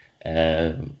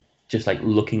 um, just like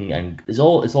looking and it's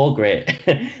all great.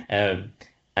 um,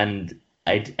 and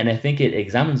I think it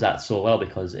examines that so well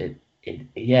because it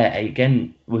yeah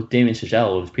again with Damien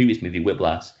Chazelle with his previous movie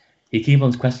Whiplash, he keeps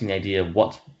on questioning the idea of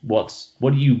what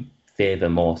do you favor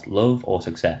most, love or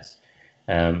success?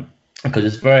 Because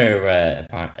it's very rare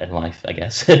apparent in life, I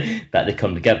guess, that they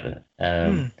come together.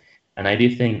 Hmm. And I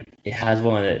do think it has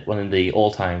one of the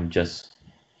all-time just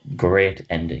great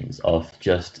endings of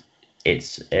just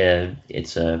it's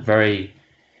a very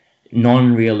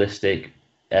non-realistic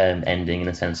ending in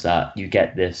the sense that you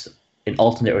get this an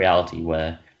alternate reality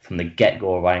where from the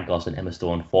get-go Ryan Gosling and Emma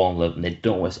Stone fall in love and they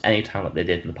don't waste any time like they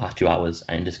did in the past 2 hours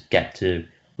and just get to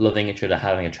loving each other,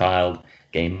 having a child,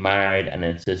 getting married, and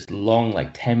it's this long,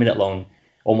 like 10-minute long,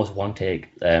 almost one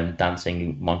take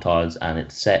dancing montage, and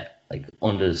it's set like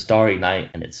under the starry night,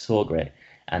 and it's so great,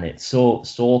 and it's so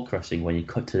soul crushing when you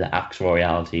cut to the actual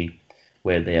reality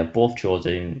where they have both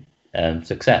chosen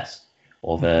success Hmm.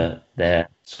 over their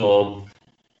sort of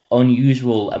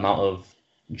unusual amount of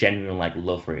genuine like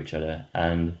love for each other,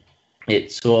 and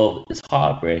it's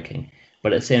heartbreaking.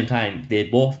 But at the same time, they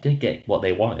both did get what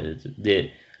they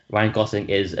wanted. Ryan Gosling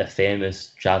is a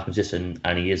famous jazz musician,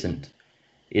 and he's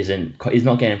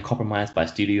not getting compromised by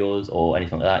studios or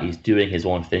anything like that. He's doing his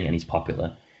own thing, and he's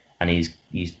popular, and he's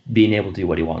being able to do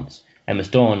what he wants. Emma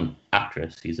Stone,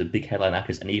 actress, she's a big headline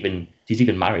actress, and she's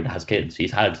even married, has kids.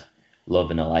 She's had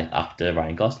love in her life after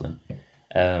Ryan Gosling.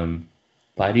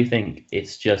 But I do think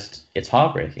it's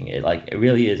heartbreaking. It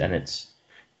really is, and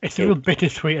It's a real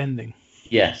bittersweet ending.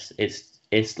 yes,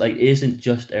 it's like it isn't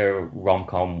just a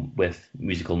rom-com with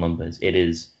musical numbers. It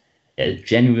is a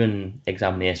genuine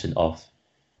examination of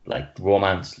like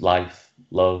romance, life,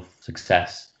 love,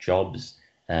 success, jobs,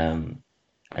 and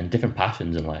different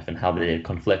passions in life and how they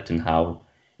conflict and how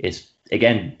it's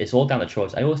all down to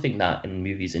choice. I always think that in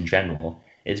movies in general,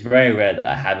 it's very rare that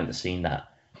I haven't seen that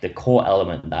the core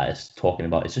element that it's talking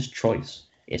about is just choice.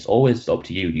 It's always up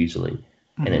to you usually,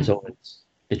 and it's always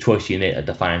the choice you make that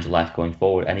defines your life going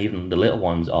forward. And even the little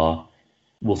ones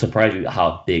will surprise you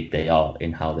how big they are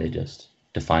in how they just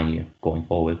define you going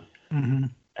forward.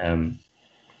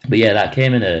 But yeah, that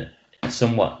came in a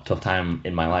somewhat tough time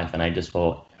in my life, and I just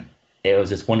thought it was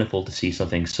just wonderful to see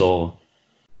something so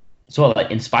like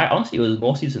inspired. Honestly, it was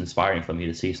mostly just inspiring for me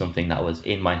to see something that was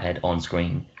in my head on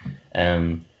screen.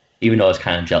 Even though I was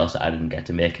kind of jealous that I didn't get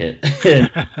to make it.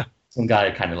 Some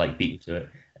guy kind of like beat me to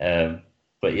it.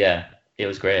 But yeah, it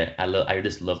was great. I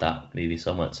just love that movie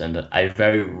so much, and I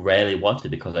very rarely watch it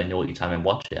because I know each time I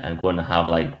watch it, I'm going to have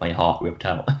like my heart ripped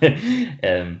out.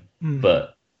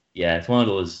 But yeah, it's one of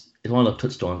those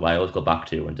touchstones where I always go back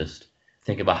to and just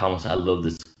think about how much I love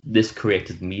this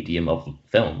creative medium of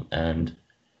film, and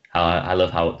how I love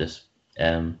how it just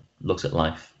looks at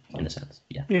life in a sense.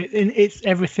 Yeah. It's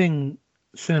everything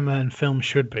cinema and film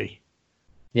should be.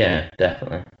 Yeah,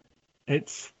 definitely.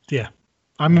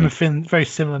 I remember feeling very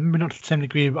similar, maybe not to the same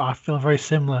degree, but I feel very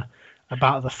similar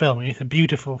about the film. It's a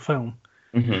beautiful film,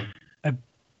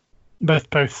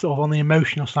 both sort of on the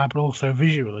emotional side, but also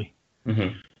visually.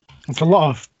 There's a lot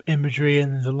of imagery,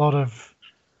 and there's a lot of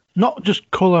not just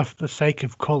colour for the sake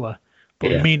of colour,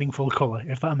 but meaningful colour,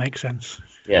 if that makes sense.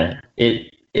 Yeah,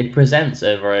 it presents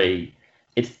a very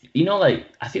like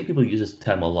I think people use this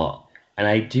term a lot, and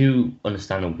I do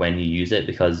understand when you use it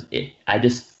because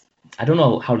I don't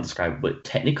know how to describe it, but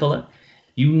Technicolor,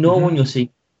 when you're seeing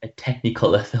a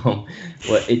Technicolor film,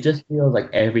 where it just feels like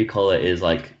every color is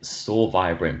like so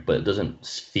vibrant, but it doesn't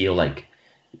feel like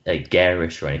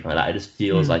garish or anything like that. It just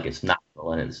feels like it's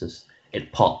natural, and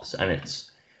it pops, and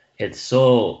it's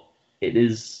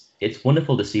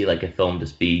wonderful to see like a film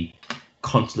just be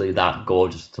constantly that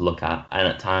gorgeous to look at, and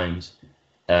at times,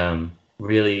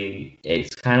 really,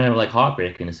 it's kind of like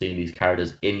heartbreaking to see these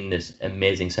characters in this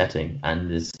amazing setting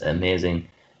and this amazing,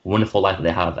 wonderful life that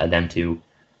they have, and then to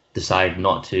decide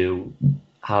not to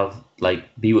have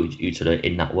be with each other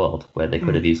in that world where they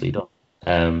could have easily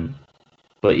done.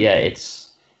 But yeah, it's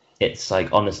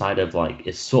like on the side of like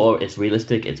it's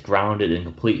realistic, it's grounded in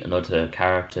complete and utter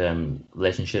character and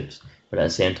relationships, but at the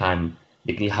same time,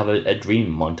 you can have a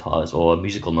dream montage or a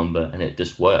musical number, and it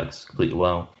just works completely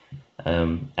well.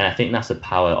 And I think that's the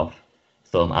power of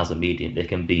film as a medium. It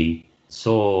can be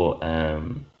so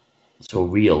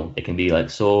real. It can be like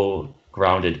so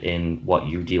grounded in what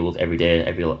you deal with every day,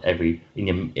 every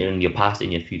in your past,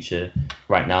 in your future,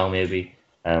 right now maybe.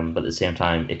 But at the same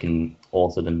time, it can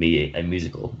also then be a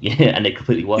musical, and it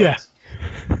completely works.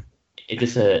 Yeah.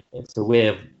 It's a way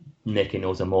of making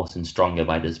those emotions stronger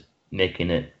by just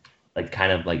making it like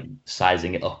kind of like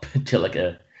sizing it up to like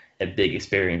a big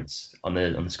experience on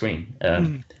the screen.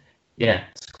 Yeah,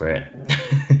 it's great.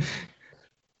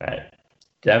 Right.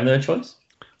 Do you have another choice?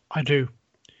 I do.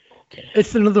 Okay.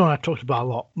 It's another one I talked about a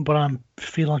lot, but I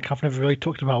feel like I've never really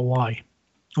talked about why,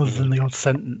 other than the odd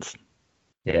sentence.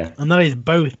 Yeah. And that is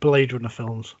both Blade Runner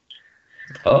films.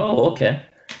 Oh, okay.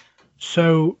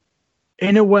 So,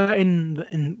 in a way,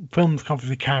 in films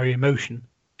obviously carry emotion.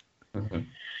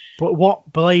 But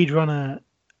what Blade Runner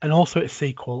and also its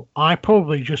sequel, I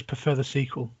probably just prefer the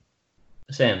sequel.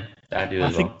 Same. I do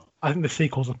as well. I think the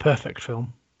sequel's a perfect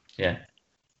film. Yeah.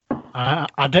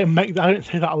 I don't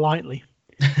say that lightly.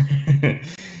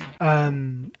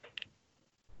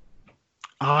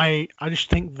 I just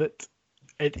think that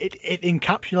it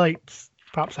encapsulates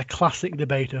perhaps a classic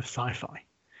debate of sci-fi,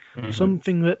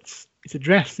 something it's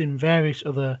addressed in various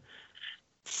other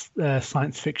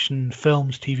science fiction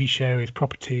films, TV shows,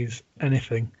 properties,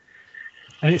 anything,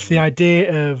 and it's the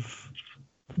idea of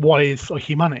what is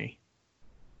humanity.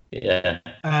 Yeah.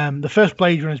 The first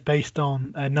Blade Runner is based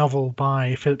on a novel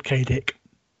by Philip K. Dick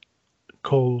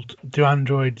called "Do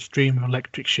Androids Dream of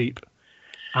Electric Sheep?"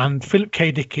 And Philip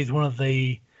K. Dick is he's one of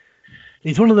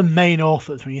the main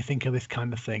authors when you think of this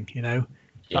kind of thing. That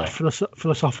Yeah.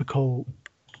 philosophical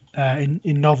in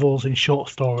novels, in short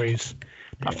stories,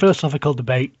 that philosophical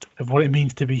debate of what it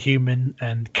means to be human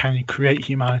and can you create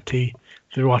humanity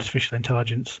through artificial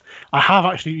intelligence. I have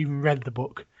actually even read the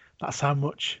book. That's how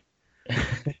much I'm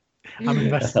That's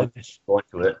invested how in this. going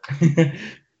to it.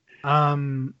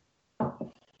 Um,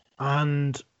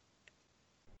 and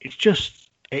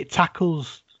it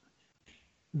tackles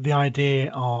the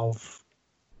idea of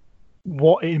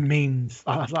what it means.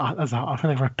 I think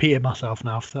I've repeated myself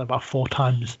now about 4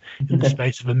 times in the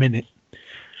space of a minute.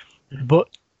 But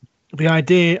the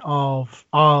idea of,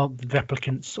 are the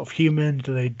replicants of human?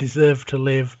 Do they deserve to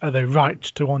live? Are they right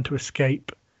to want to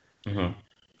escape? Mm-hmm.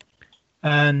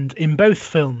 And in both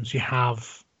films, you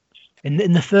have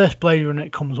in the first Blade Runner,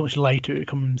 it comes much later. It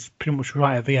comes pretty much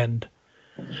right at the end.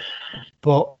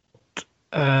 But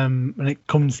and it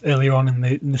comes earlier on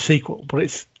in the sequel. But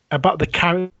it's about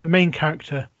the main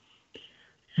character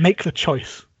makes a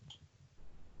choice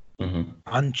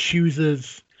and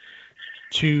chooses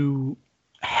to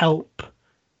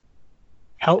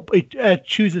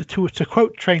chooses to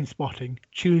quote Train Spotting,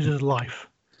 chooses life.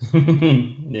 Not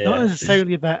Yeah.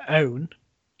 necessarily their own,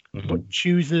 but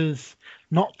chooses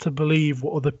not to believe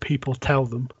what other people tell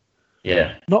them.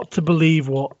 Yeah. Not to believe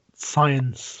what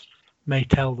science may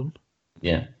tell them.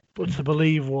 Yeah. But to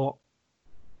believe what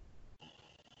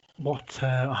I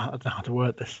don't know how to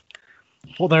word this.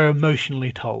 What they're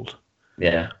emotionally told.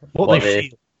 Yeah. What they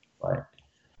feel. Right.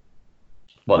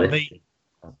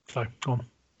 Sorry, go on.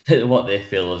 What they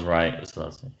feel is right. So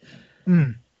that's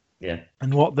it. Yeah.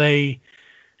 And what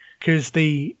because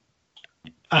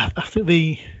I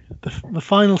think the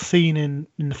final scene in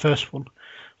the first one,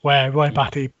 where Roy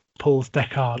Batty pulls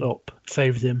Deckard up,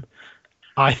 saves him.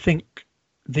 I think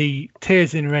the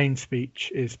Tears in Rain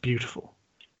speech is beautiful.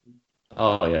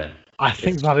 Oh yeah. I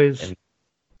think that is.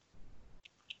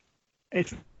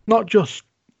 It's not just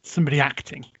somebody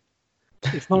acting.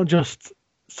 It's not just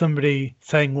somebody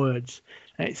saying words.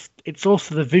 It's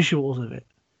also the visuals of it.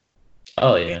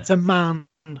 Oh yeah. It's a man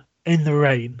in the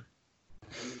rain,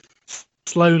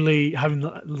 slowly having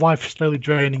life slowly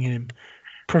draining him,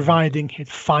 providing his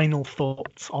final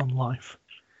thoughts on life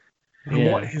and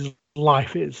what his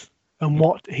life is and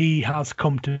what he has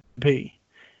come to be.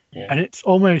 Yeah. And it's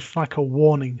almost like a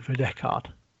warning for Deckard.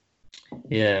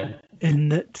 Yeah. In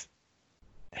that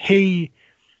he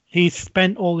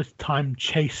spent all this time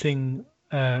chasing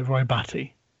Roy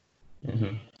Batty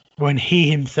when he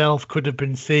himself could have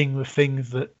been seeing the things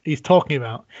that he's talking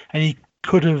about, and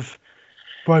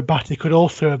Roy Batty could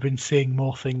also have been seeing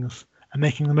more things and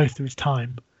making the most of his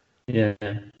time. Yeah.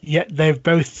 Yet they've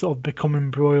both sort of become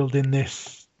embroiled in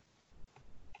this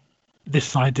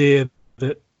idea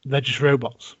that they're just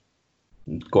robots.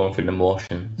 Going through the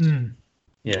motions.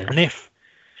 Yeah.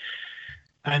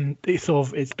 And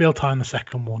it's built on the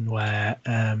second one where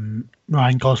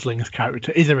Ryan Gosling's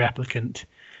character is a replicant,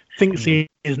 thinks he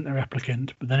isn't a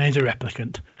replicant, but then is a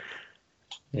replicant.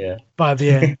 Yeah. By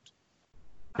the end.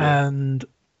 And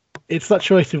it's that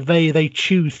choice of they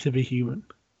choose to be human.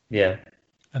 Yeah.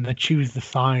 And they choose the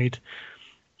side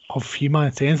of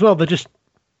humanity. And as well, they're just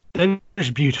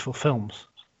beautiful films.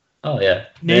 Oh yeah.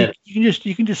 You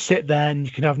can just sit there and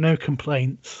you can have no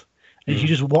complaints and you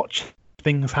just watch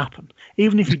things happen.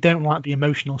 Even if you don't like the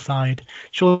emotional side,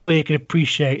 surely you can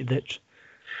appreciate that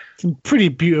some pretty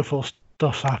beautiful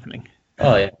stuff's happening.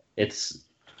 Oh yeah. It's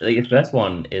like the first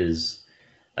one is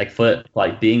for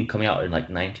being coming out in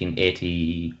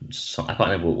 1980. I can't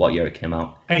remember what year it came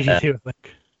out. 82, I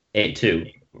think. 82.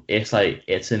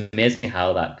 It's amazing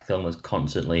how that film was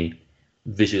constantly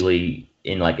visually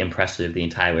impressive the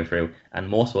entire way through, and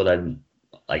more so than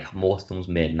most films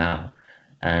made now.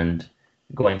 And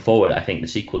going forward, I think the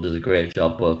sequel does a great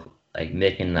job of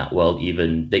making that world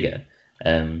even bigger.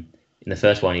 In the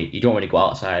first one, you don't really go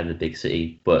outside the big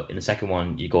city, but in the second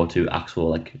one, you go to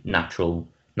actual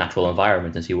natural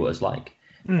environment and see what it's like,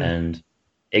 and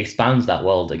it expands that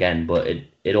world again. But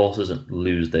it also doesn't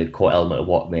lose the core element of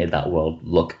what made that world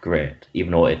look great,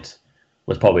 even though it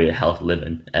was probably a hell to live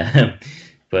in.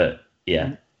 But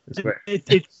yeah, it's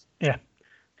great. Yeah,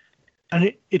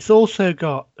 and it's also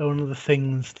got one of the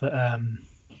things that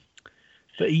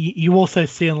that you also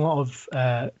see in a lot of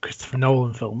Christopher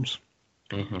Nolan films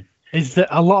is that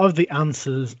a lot of the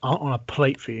answers aren't on a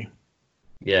plate for you.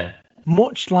 Yeah.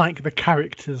 Much like the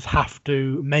characters have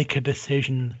to make a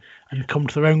decision and come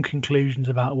to their own conclusions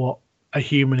about what a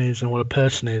human is and what a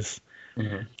person is,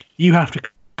 you have to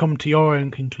come to your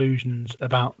own conclusions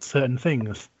about certain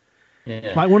things.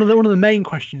 Yeah. Like one of the main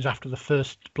questions after the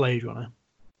first Blade Runner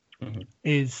Mhm.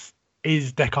 is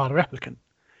Deckard a replicant?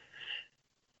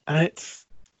 And it's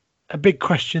a big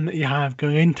question that you have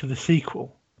going into the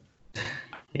sequel.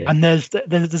 Yeah. And there's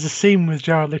a scene with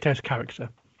Jared Leto's character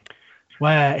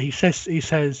where he says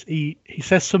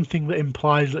something that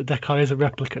implies that Deckard is a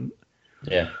replicant.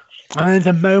 Yeah. And there's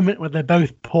a moment where they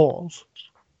both pause,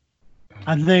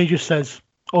 and then he just says,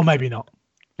 "Or maybe not."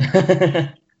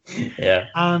 Yeah.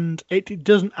 And it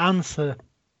doesn't answer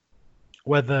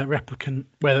whether replicant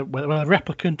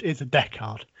is a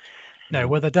Deckard. No, Mhm.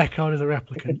 whether Deckard is a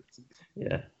replicant.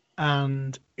 Yeah.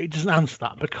 And it doesn't answer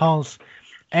that because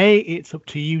A, it's up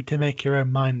to you to make your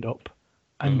own mind up,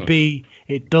 and Mhm. B,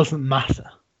 it doesn't matter.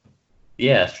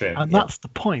 Yeah, that's true. And Yeah. that's the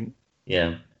point.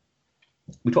 Yeah.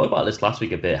 We talked about this last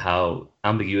week a bit, how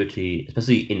ambiguity,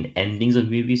 especially in endings of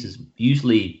movies, is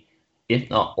usually, if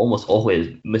not almost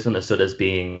always, misunderstood as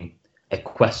being a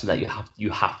question that you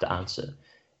have to answer.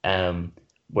 Um,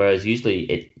 Whereas usually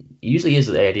is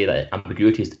the idea that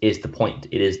ambiguity is the point.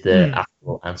 It is the Hmm.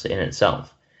 actual answer in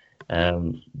itself.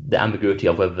 The ambiguity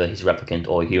of whether he's a replicant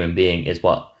or a human being is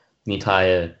what the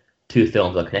entire two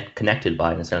films are connected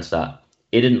by, in the sense that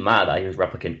it didn't matter that he was a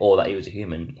replicant or that he was a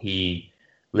human. He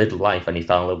lived life and he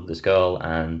fell in love with this girl,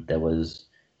 and there was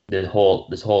this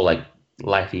whole like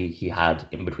life he had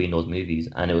in between those movies,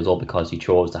 and it was all because he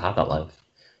chose to have that life.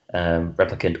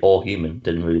 Replicant or human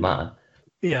didn't really matter.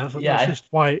 Yeah, Yeah, that's just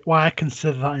why I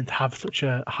consider that to have such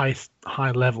a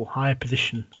high level, high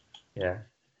position. yeah.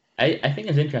 I think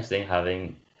it's interesting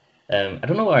having. I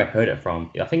don't know where I heard it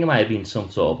from. I think it might have been some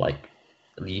sort of like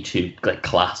YouTube like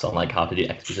class on like how to do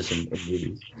exposition in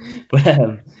movies. But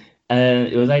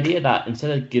it was the idea that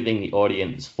instead of giving the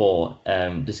audience four,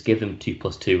 just give them 2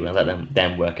 plus 2 and let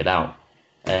them work it out.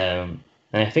 And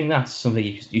I think that's something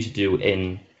you should do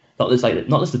in not just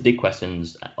the big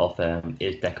questions of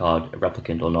is Deckard a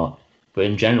replicant or not, but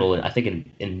in general, I think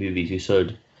in movies you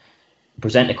should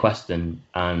present a question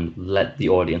and let the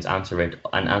audience answer it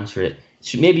and answer it.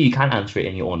 Maybe you can answer it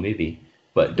in your own movie,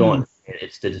 but Hmm. don't.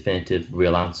 It's the definitive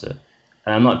real answer.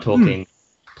 And I'm not Hmm. talking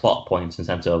plot points in the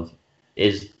sense of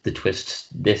is the twist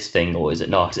this thing or is it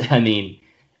not? I mean,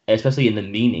 especially in the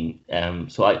meaning.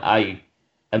 So I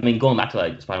mean, going back to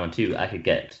like Spider-Man 2, I could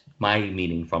get my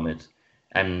meaning from it,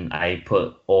 and I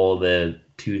put all the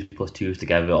 2 plus 2s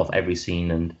together of every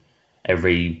scene and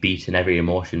every beat and every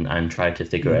emotion and try to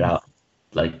figure it Hmm. out,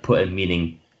 like put a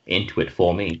meaning into it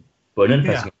for me. But another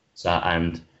Yeah. person can use that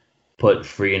and put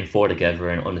 3 and 4 together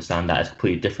and understand that it's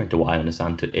completely different to what I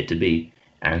understand it to be.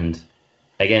 And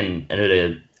again,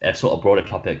 another a sort of broader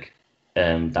topic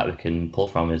that we can pull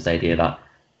from is the idea that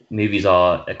movies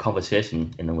are a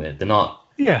conversation in a way. They're not.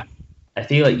 Yeah. I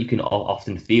feel like you can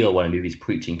often feel when a movie's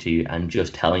preaching to you and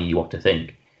just telling you what to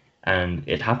think, and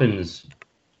it happens.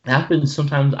 It happens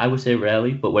sometimes. I would say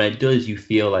rarely, but when it does, you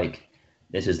feel like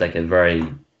this is like a very.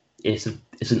 It's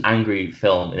an angry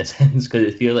film in a sense because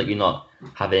it feels like you're not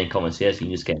having a conversation;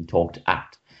 you're just getting talked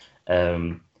at.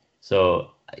 Um,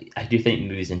 so I do think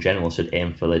movies in general should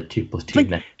aim for the 2 plus 2 I think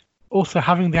method. also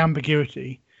having the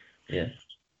ambiguity, Yeah.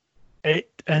 it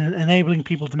and enabling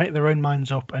people to make their own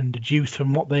minds up and deduce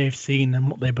from what they've seen and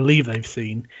what they believe they've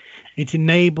seen, it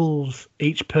enables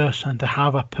each person to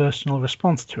have a personal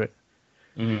response to it.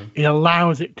 Mhm. It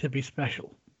allows it to be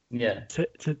special Yeah.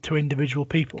 to individual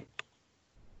people.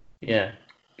 Yeah.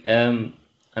 And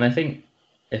I think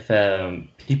if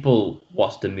people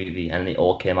watched the movie and they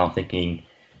all came out thinking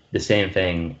the same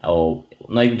thing, or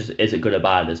not even just is it good or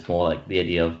bad, it's more like the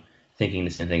idea of thinking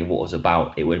the same thing of what it was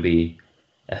about, it would be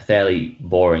a fairly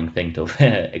boring thing to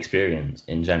experience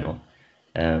in general.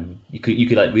 You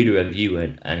could like read a review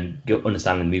and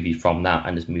understand the movie from that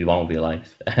and just move on with your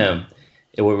life.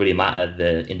 It wouldn't really matter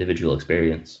the individual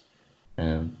experience.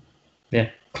 Um, yeah.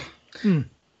 Hmm.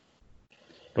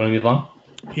 Do you want to move on?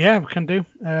 Yeah, we can do.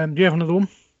 Do you have another one?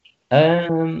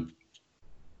 Um,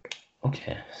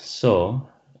 okay, so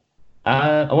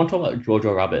I want to talk about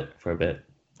Jojo Rabbit for a bit.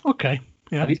 Okay.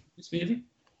 Yeah, Have you seen this movie?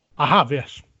 I have.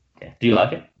 Yes. Okay. Do you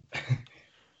like it?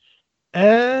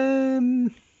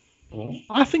 Um, Oh.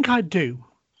 I think I do.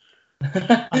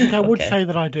 I think I would Okay. say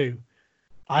that I do.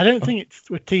 I don't think it's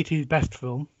Watiti's best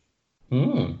film,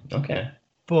 Okay.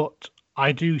 but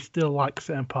I do still like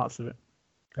certain parts of it.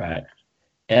 Right.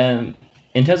 Um,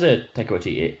 in terms of Taika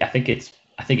Waititi, I think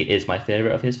it is my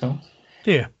favorite of his films.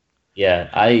 Yeah. Yeah,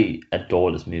 I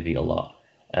adore this movie a lot.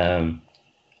 Um,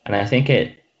 and I think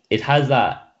it has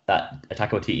that Taika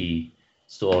Waititi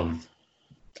sort of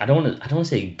I don't want to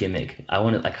say gimmick. I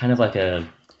want it like kind of like a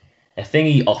thing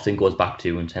he often goes back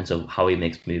to in terms of how he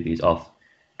makes movies of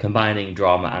combining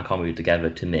drama and comedy together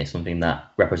to make something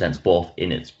that represents both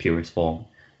in its purest form.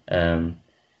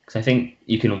 Because because I think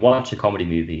you can watch a comedy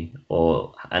movie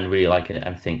and really like it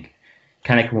and think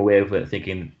kind of come away with it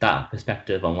thinking that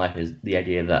perspective on life is the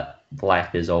idea that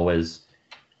life is always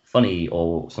funny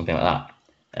or something like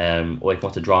that. Or if you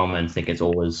watch a drama and think it's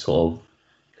always sort of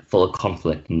full of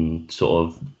conflict and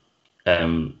sort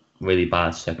of really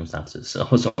bad circumstances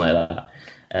or something like that.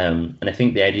 And I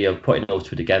think the idea of putting those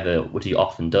two together, which he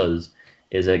often does,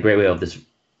 is a great way of this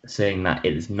saying that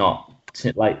it is not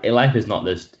like life is not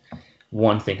just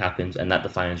one thing happens and that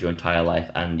defines your entire life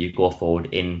and you go forward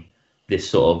in this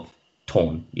sort of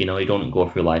tone. You know, you don't go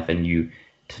through life and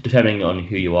depending on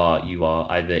who you are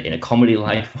either in a comedy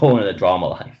life or in a drama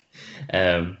life.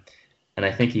 And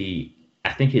I think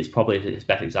it's probably his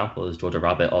best example is Georgia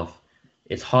Rabbit of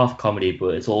it's half comedy,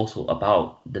 but it's also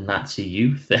about the Nazi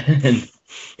youth, and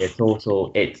it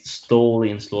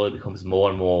slowly and slowly becomes more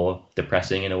and more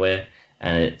depressing in a way,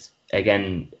 and it's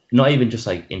again not even just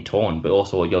like in tone, but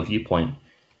also your viewpoint.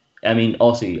 I mean,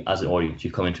 also as an audience,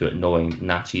 you come into it knowing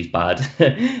Nazi's bad,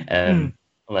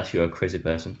 unless you're a crazy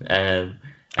person, and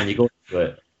you go through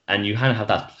it, and you kind of have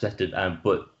that perspective.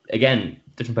 But again,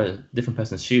 different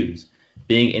person's shoes,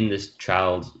 being in this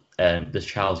child's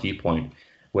viewpoint,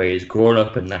 where he's grown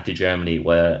up in Nazi Germany,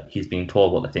 where he's being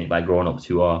told what they think by grown-ups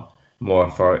who are more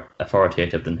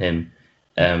authoritative than him,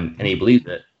 and he believes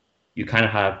it. You kind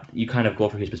of go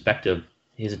through his perspective,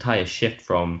 his entire shift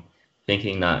from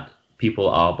thinking that people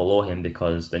are below him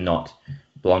because they're not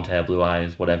blonde hair, blue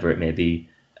eyes, whatever it may be,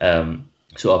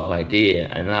 sort of idea,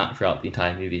 and that throughout the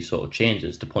entire movie sort of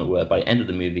changes to the point where by the end of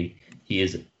the movie,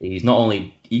 he's not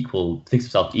only thinks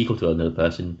himself equal to another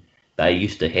person that he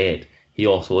used to hate, he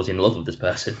also is in love with this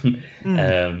person.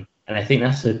 And I think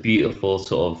that's a beautiful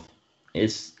sort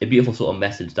of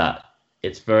message that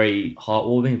it's very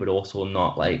heartwarming, but also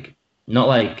not like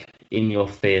in your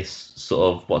face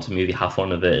sort of watch a movie, have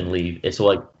fun of it and leave. It's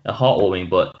sort of like a heartwarming,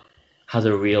 but has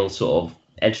a real sort of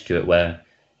edge to it where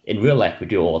in real life we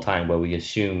do it all the time where we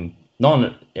assume, not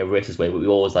in a racist way, but we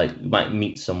always we might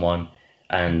meet someone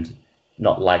and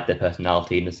not like their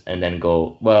personality and then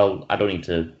go, well, I don't need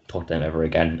to talk to them ever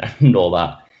again and all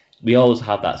that. We always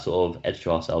have that sort of edge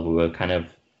to ourselves where we're kind of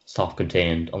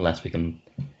self-contained unless the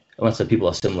people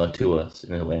are similar to us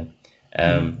in a way.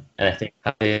 And I think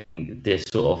having this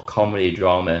sort of comedy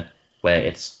drama where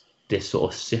it's this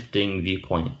sort of sifting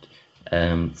viewpoint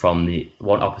from the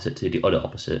one opposite to the other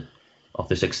opposite of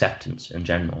this acceptance in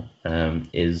general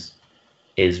is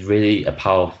really a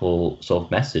powerful sort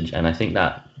of message. And I think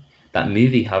that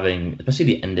movie having, especially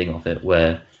the ending of it,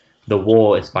 where the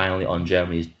war is finally on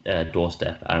Germany's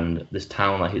doorstep and this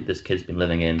town that this kid's been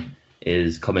living in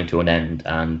is coming to an end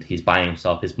and he's by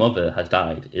himself. His mother has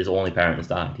died. His only parent has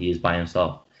died. He is by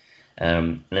himself.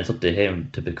 And it's up to him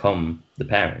to become the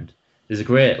parent. There's a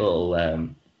great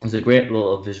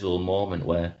little visual moment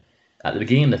where at the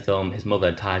beginning of the film, his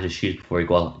mother ties his shoes before he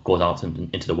goes out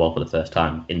into the world for the first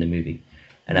time in the movie.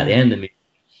 And at the end of the movie,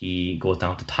 he goes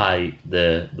down to tie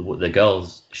the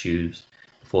girl's shoes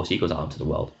before she goes out into the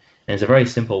world. And it's a very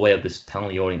simple way of just telling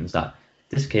the audience that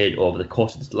this kid, over the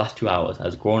course of the last 2 hours,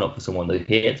 has grown up for someone that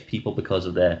hates people because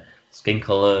of their skin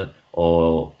color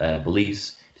or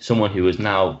beliefs, to someone who is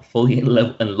now fully in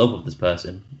love with this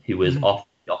person, who is off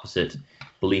the opposite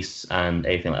beliefs and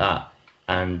everything like that,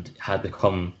 and had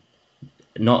become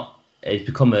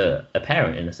a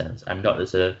parent in a sense, and not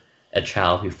as a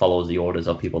child who follows the orders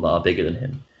of people that are bigger than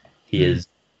him. He is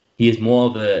more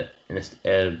of a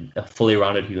fully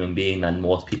rounded human being than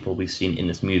most people we've seen in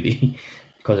this movie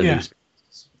because of his experiences.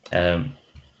 And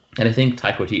I think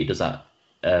Taika Waititi does that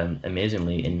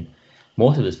amazingly in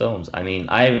most of his films. I mean,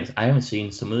 I haven't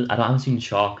seen I haven't seen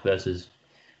Shark versus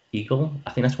Eagle.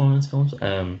 I think that's one of his films.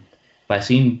 But I've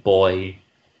seen Boy,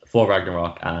 Thor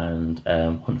Ragnarok, and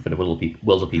Hunt for the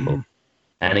Wilder People.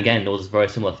 And again, those very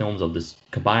similar films of this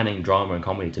combining drama and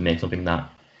comedy to make something that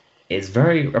is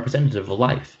very representative of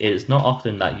life. It's not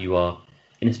often that you are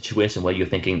in a situation where you're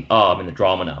thinking, oh, I'm in the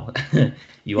drama now.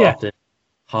 You are often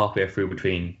halfway through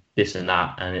between this and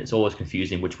that, and it's always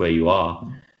confusing which way you are.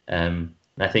 And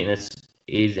I think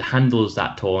it handles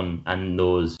that tone and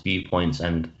those viewpoints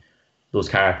and those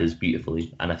characters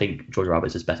beautifully. And I think George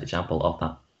Rabbit's his best example of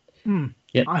that.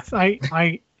 Yeah.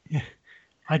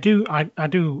 I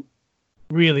do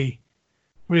really,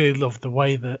 really love the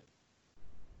way that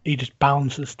he just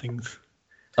balances things.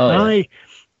 As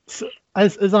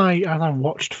I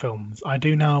watched films, I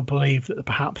do now believe that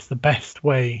perhaps the best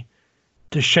way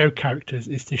to show characters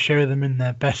is to show them in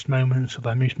their best moments, or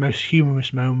their most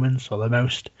humorous moments, or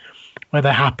where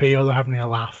they're happy or they're having a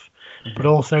laugh, but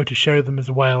also to show them as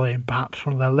well in perhaps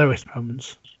one of their lowest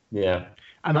moments. Yeah.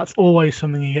 And that's always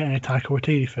something you get in a Taika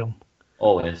Waititi film.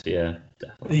 Always, yeah.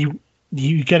 definitely.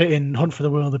 You get it in Hunt for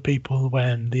the Wilder People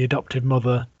when the adoptive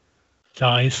mother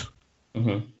dies.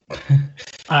 Hmm.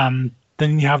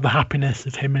 Then you have the happiness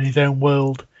of him in his own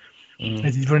world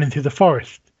as he's running through the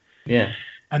forest. Yeah.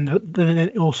 And then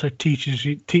it also teaches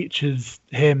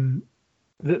him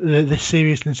the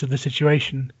seriousness of the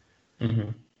situation,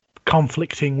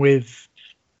 conflicting with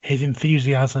his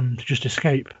enthusiasm to just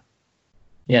escape.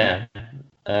 Yeah.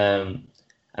 And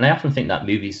I often think that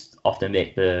movies often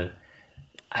make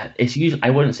it's usually, I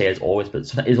wouldn't say it's always, but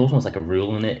it's almost like a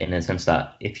rule in it, in a sense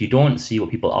that if you don't see what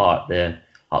people are at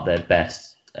their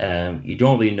best, you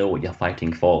don't really know what you're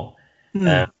fighting for.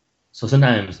 Mm. So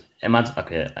sometimes imagine,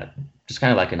 okay, just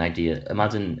kind of like an idea.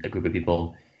 Imagine a group of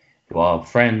people who are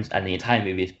friends, and the entire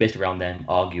movie is based around them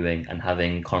arguing and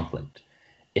having conflict.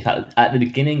 If at the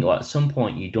beginning or at some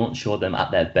point you don't show them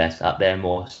at their best,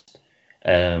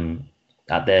 um,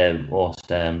 at their most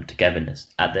togetherness,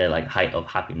 at their like height of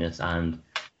happiness and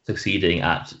succeeding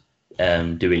at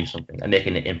doing something and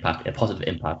making an impact, a positive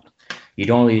impact, you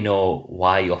don't really know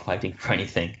why you're fighting for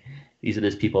anything. These are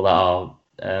just people that are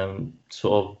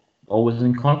sort of always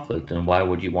in conflict, and why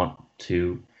would you want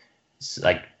to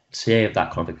like save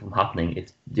that conflict from happening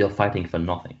if you're fighting for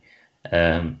nothing?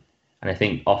 And I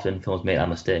think often films make that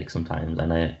mistake sometimes,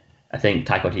 and I think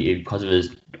Taika Waititi, because of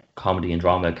his comedy and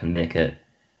drama, can make it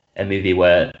a movie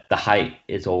where the height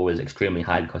is always extremely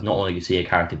high, because not only you see a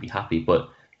character be happy, but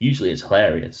usually it's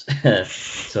hilarious.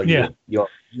 So Yeah. you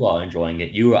are enjoying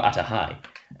it. You are at a high,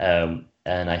 and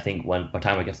I think by the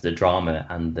time it gets to the drama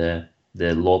and the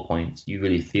low points, you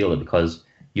really feel it because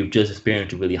you've just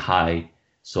experienced a really high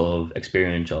sort of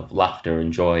experience of laughter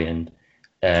and joy and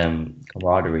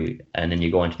camaraderie, and then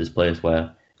you go into this place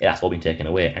where that's all been taken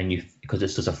away, and you, because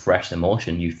it's just a fresh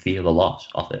emotion, you feel the loss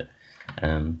of it.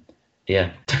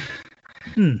 Yeah.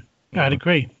 I'd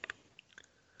agree.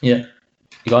 Yeah.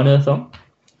 You got another thought?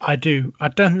 I do. I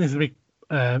don't think this is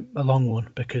a long one,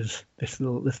 because this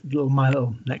little my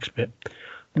little next bit,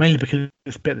 mainly because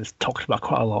this bit is talked about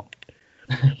quite a lot.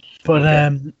 But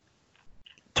Okay.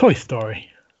 Toy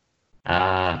Story,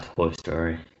 Toy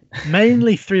Story.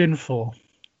 mainly 3 and 4.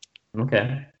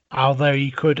 Okay. Although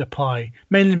you could apply,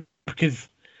 mainly because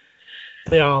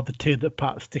they are the two that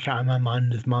perhaps stick out in my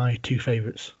mind as my two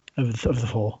favourites of the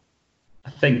 4. I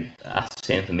think that's the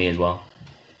same for me as well.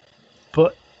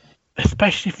 But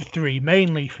especially for 3,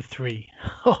 mainly for 3.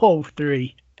 Oh,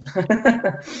 3.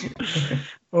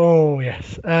 Oh,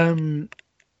 yes.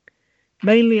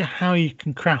 Mainly how you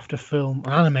can craft a film,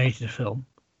 an animated film,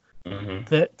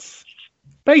 that's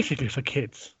basically for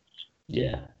kids,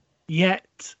 Yeah.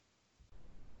 yet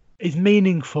is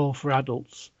meaningful for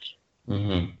adults.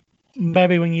 Mm-hmm.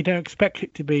 Maybe when you don't expect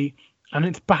it to be, and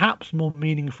it's perhaps more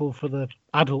meaningful for the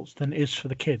adults than it is for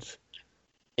the kids.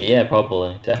 Yeah,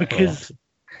 probably. Definitely. Because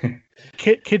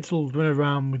kids will run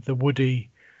around with the Woody,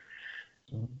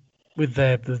 with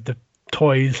the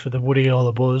toys for the Woody or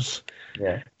the Buzz.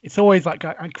 Yeah. It's always like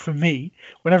for me,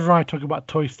 whenever I talk about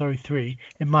Toy Story 3,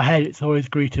 in my head it's always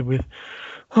greeted with,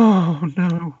 "Oh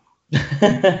no,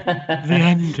 the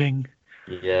ending."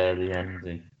 Yeah, the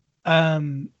ending.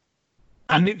 And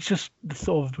it's just the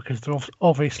sort of, because they're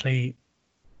obviously,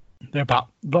 they're about,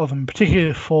 a lot of them, particularly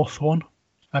the fourth one,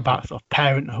 about sort of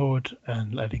parenthood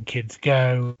and letting kids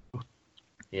go.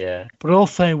 Yeah. But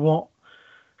also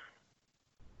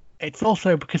it's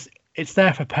also because it's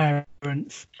there for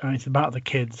parents and it's about the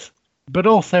kids. But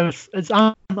also,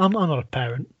 I'm not a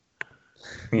parent,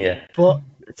 Yeah. but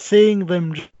seeing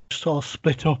them just sort of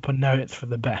split up and know it's for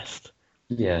the best.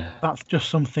 Yeah. That's just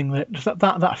something that, just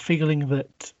that feeling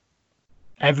that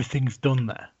everything's done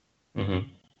there. Mm-hmm.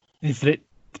 Is that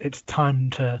it's time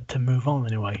to move on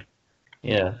anyway.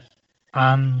 Yeah.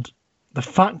 And the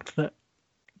fact that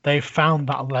they've found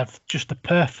that level, just the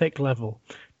perfect level,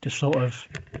 to sort of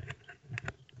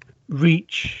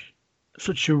reach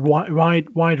such a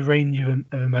wide range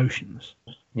of emotions.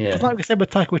 Yeah. Because like we said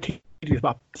with Taika Waititi, it's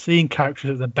about seeing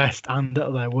characters at their best and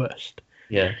at their worst.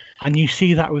 Yeah. And you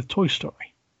see that with Toy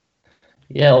Story.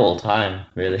 Yeah, all the time,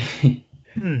 really.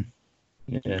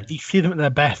 Yeah. You see them at their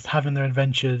best, having their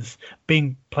adventures,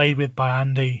 being played with by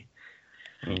Andy.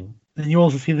 Mm. Then you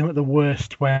also see them at the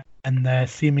worst, when they're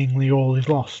seemingly all is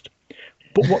lost.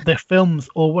 But what their films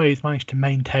always manage to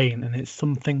maintain, and it's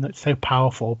something that's so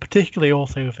powerful, particularly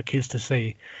also for kids to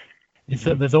see, is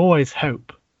that there's always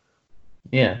hope.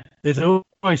 Yeah. There's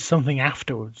always something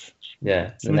afterwards.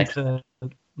 Yeah. Something to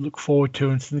look forward to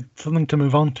and something to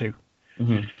move on to.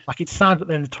 Mm-hmm. Like, it's sad at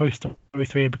the end of Toy Story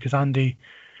 3 because Andy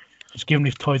has given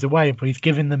his toys away, but he's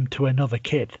given them to another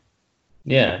kid.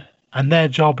 Yeah. And their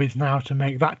job is now to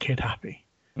make that kid happy.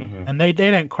 Mm-hmm. And they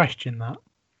don't question that.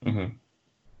 Mm-hmm.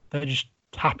 They're just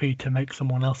happy to make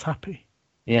someone else happy.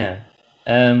 Yeah.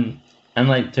 And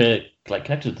like to like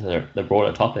connect to the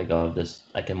broader topic of this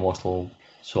like emotional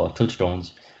sort of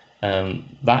touchstones,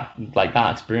 that like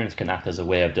that experience can act as a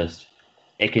way of just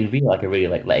it can be like a really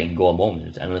like letting go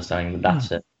moment and understanding that Mm.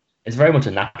 that's it. It's very much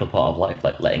a natural part of life,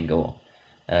 like letting go.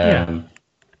 Yeah. Um,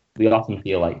 we often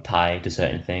feel like tied to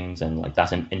certain things and like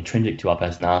that's intrinsic to our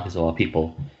personalities or our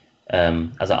people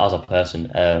as a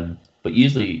person. But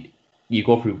usually you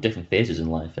go through different phases in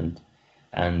life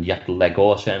and you have to let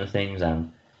go of certain things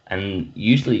and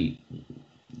usually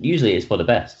it's for the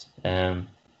best.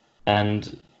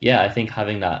 And yeah, I think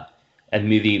having that a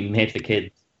movie made for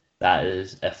kids that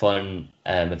is a fun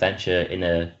adventure in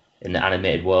the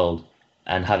animated world,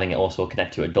 and having it also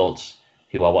connect to adults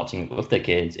who are watching it with their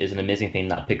kids is an amazing thing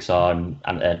that Pixar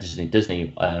and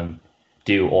Disney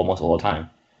do almost all the time.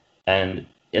 And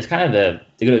it's kind of a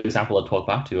good example to talk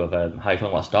back to of how you're talking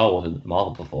about Star Wars and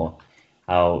Marvel before.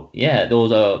 How, yeah,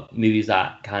 those are movies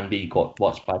that can be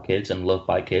watched by kids and loved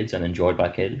by kids and enjoyed by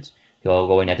kids who are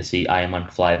going there to see Iron Man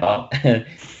fly about.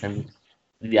 And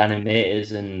the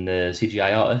animators and the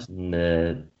CGI artists and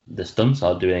the stunts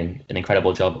are doing an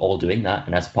incredible job all doing that,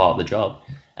 and that's part of the job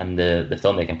and the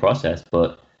filmmaking process.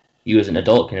 But you as an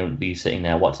adult can be sitting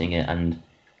there watching it and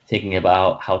thinking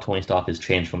about how Tony Stark has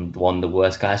changed from one of the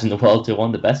worst guys in the world to one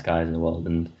of the best guys in the world,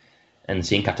 and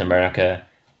seeing Captain America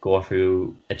go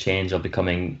through a change of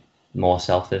becoming more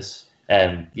selfless.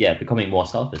 Yeah, becoming more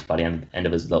selfish by the end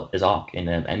of his arc in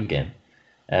Endgame.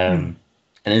 Mm.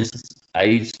 And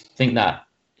I think that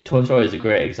Toy Story is a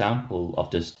great example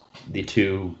of just the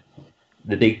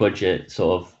big budget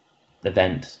sort of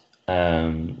event,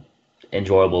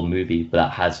 enjoyable movie, but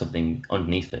that has something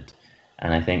underneath it.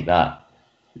 And I think that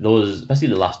those, especially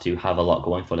the last two, have a lot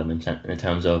going for them in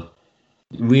terms of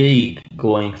really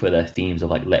going for their themes of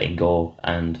like letting go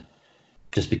and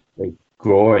just like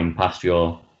growing past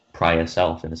your prior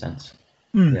self in a sense.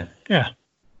 Mm. Yeah, Yeah.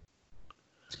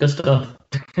 it's good stuff.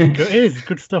 It is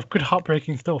good stuff. Good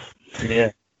heartbreaking stuff.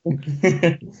 Yeah. Yeah. Do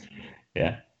you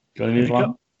want to Have move you got?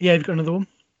 on? Yeah, you've got another one.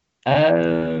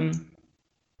 Um,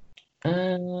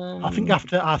 I think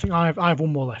I have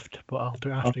one more left, but I'll do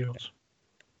it after yours.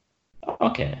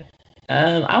 okay.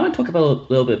 I want to talk about a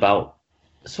little bit about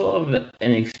sort of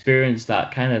an experience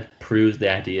that kind of proves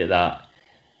the idea that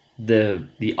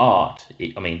the art.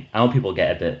 I mean, I know people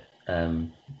get a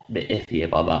bit iffy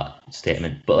about that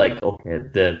statement, but like, okay,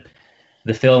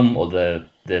 the film or the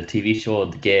TV show, or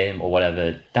the game or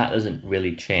whatever, that doesn't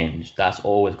really change. That's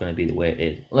always going to be the way it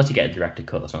is, unless you get a director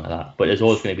cut or something like that. But it's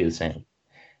always going to be the same.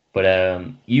 But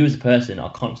you as a person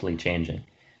are constantly changing,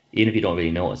 even if you don't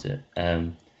really notice it.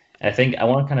 I think I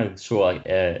want to kind of show like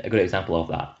a good example of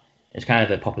that. It's kind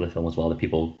of a popular film as well that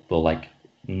people will like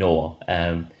know.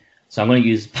 So I'm going to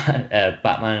use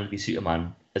Batman v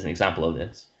Superman as an example of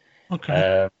this. Okay.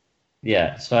 Um,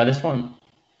 yeah, so I just want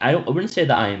I wouldn't say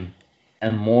that I'm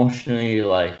emotionally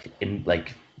like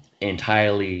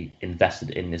entirely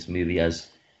invested in this movie as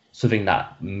something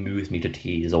that moves me to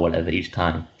tears or whatever each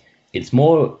time. It's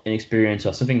more an experience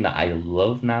of something that I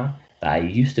love now that I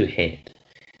used to hate.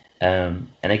 And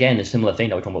again, a similar thing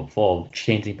that we were talking about before,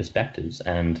 changing perspectives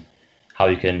and how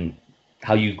you can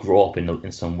how you grow up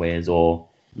in some ways or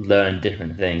learn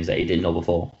different things that you didn't know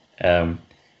before. So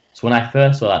when I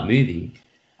first saw that movie,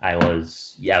 I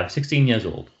was 16 years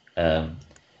old,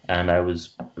 and I was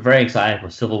very excited for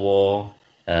Civil War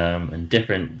and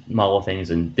different Marvel things,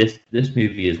 and this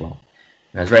movie as well.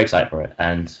 And I was very excited for it.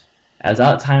 And I was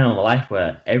at a time in my life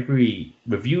where every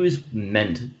review is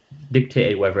meant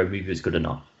dictated whether a movie is good or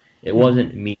not. It Mm.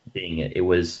 wasn't me seeing it. It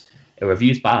was a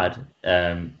review's bad,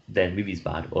 then movie's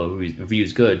bad, or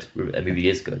review's good, a movie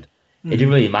is good. It didn't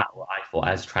Mm. really matter what I thought.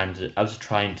 I was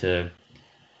trying to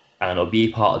I don't know,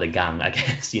 be part of the gang, I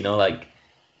guess, like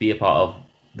be a part of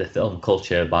the film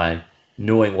culture by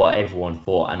knowing what everyone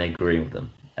thought and agreeing with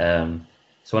them.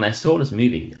 So when I saw this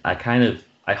movie, I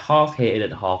half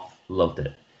hated it, half loved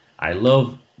it. I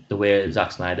love the way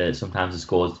Zack Snyder sometimes just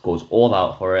goes all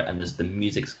out for it, and just the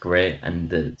music's great, and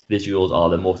the visuals are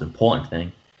the most important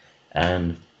thing,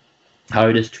 and how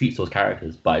he just treats those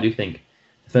characters. But I do think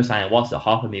the first time I watched it,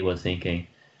 half of me was thinking,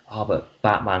 "Oh, but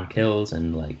Batman kills,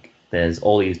 and like there's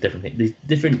all these different things, these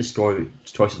different story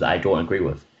choices that I don't agree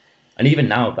with." And even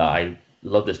now that I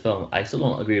love this film, I still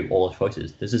don't agree with all the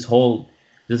choices. There's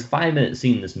a 5 minute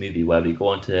scene in this movie where we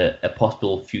go into a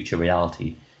possible future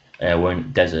reality. We're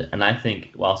in desert, and I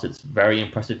think whilst it's very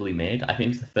impressively made, I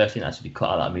think it's the first thing that should be cut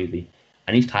out of that movie.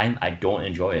 And each time I don't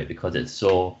enjoy it because it's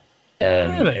so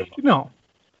Really? No.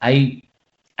 I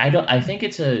I don't. I think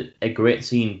it's a great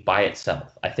scene by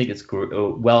itself. I think it's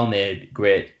well made,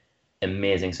 great.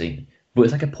 amazing scene. But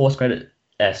it's like a post-credit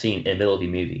scene in the middle of the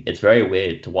movie. It's very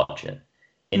weird to watch it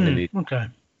in the movie. Okay.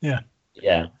 Yeah.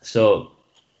 Yeah. So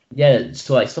yeah,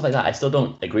 so like stuff like that, I still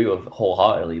don't agree with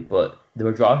wholeheartedly, but the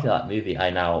majority of that movie I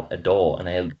now adore,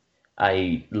 and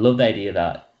I love the idea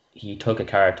that he took a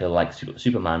character like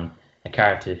Superman, a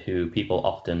character who people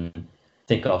often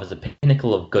think of as a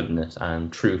pinnacle of goodness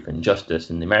and truth and justice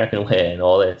and the American way and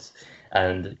all this,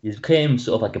 and he became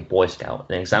sort of like a Boy Scout,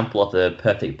 an example of the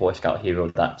perfect Boy Scout hero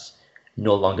that's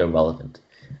no longer relevant.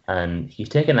 And he's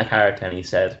taken that character and he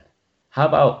said, how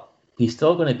about he's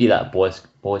still going to be that Boy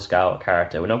Scout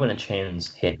character. We're not going to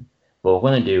change him. What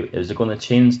we're going to do is we're going to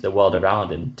change the world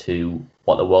around him to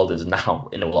what the world is now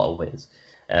in a lot of ways.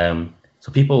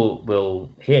 So people will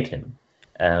hate him,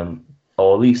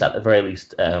 or at least at the very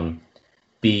least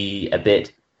be a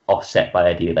bit offset by the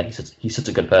idea that he's such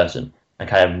a good person and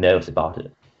kind of nervous about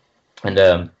it. And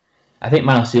I think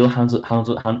Man of Steel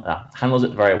handles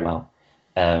it very well,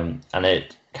 and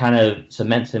it kind of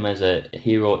cements him as a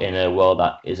hero in a world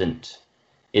that isn't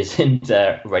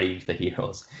ready for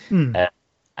heroes.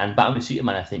 And Batman v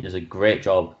Superman, I think, does a great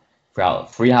job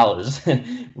throughout 3 hours,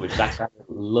 which Zack Snyder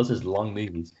loves his long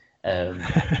movies.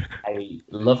 I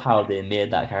love how they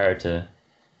made that character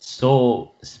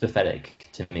so sympathetic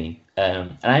to me.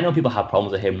 And I know people have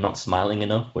problems with him not smiling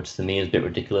enough, which to me is a bit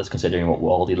ridiculous considering what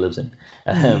world he lives in.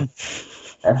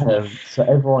 So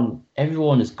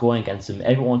everyone is going against him.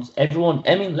 Everyone.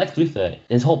 I mean, Lex Luthor.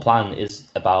 His whole plan is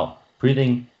about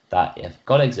proving that if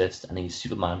God exists and he's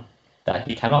Superman, that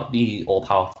he cannot be all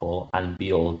powerful and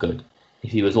be all good.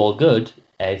 If he was all good,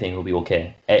 everything will be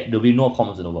okay. There'll be no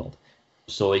problems in the world.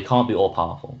 So he can't be all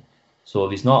powerful. So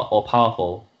if he's not all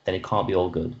powerful, then he can't be all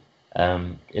good.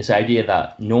 It's the idea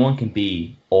that no one can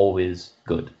be always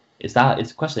good.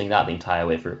 It's questioning that the entire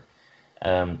way through.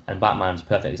 And Batman's a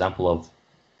perfect example of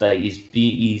that.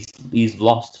 He's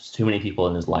lost too many people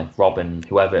in his life, Robin,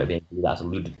 whoever it may be that's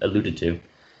alluded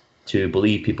to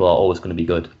believe people are always going to be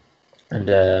good. And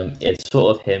it's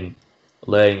sort of him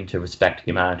learning to respect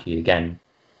humanity again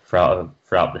throughout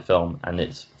the film, and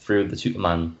it's through the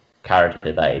Superman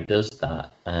character that he does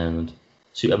that. And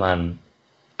Superman,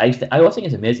 I always think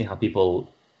it's amazing how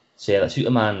people say that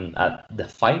Superman at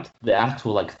the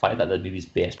actual like fight that the movie's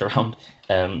based around,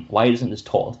 why doesn't just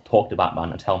talk to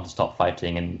Batman and tell him to stop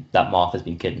fighting and that Martha's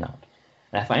been kidnapped?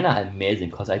 And I find that amazing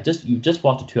because you just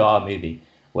watched a 2-hour movie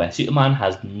where Superman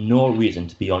has no reason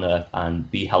to be on Earth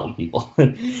and be helping people.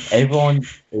 everyone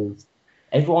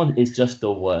is just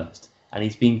the worst, and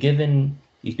he's been given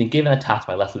a task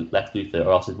by Lex Luthor,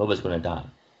 or else his mother's going to die.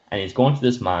 And he's going to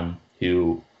this man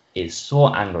who is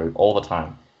so angry all the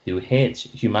time, who hates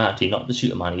humanity, not the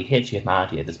Superman. He hates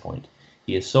humanity at this point.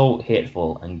 He is so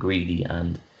hateful and greedy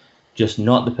and just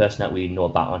not the person that we know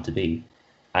Batman to be.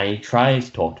 And he tries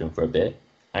to talk to him for a bit,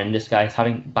 and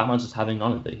Batman's just having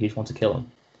none of it. He just wants to kill him.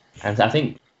 And I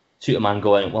think Superman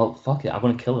going, well, fuck it, I'm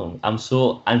going to kill him. I'm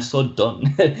so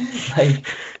done.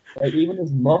 like even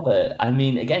his mother. I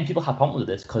mean, again, people have problems with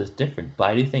this because it's different, but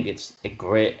I do think it's a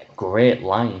great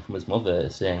line from his mother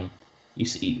saying, you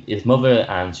see, his mother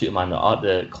and Superman are at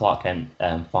the Clark Kent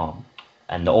farm,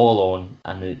 and they're all alone,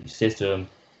 and he says to him,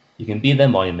 you can be their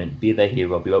monument, be their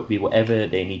hero, be whatever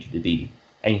they need you to be.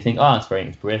 And you think, oh, it's very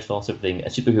inspirational, something a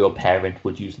superhero parent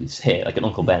would usually say, like an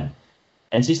Uncle Ben.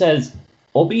 And she says,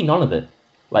 or be none of it.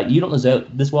 Like, you don't deserve,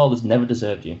 this world has never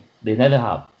deserved you. They never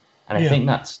have. And I think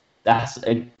that's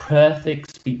a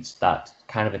perfect speech that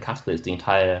kind of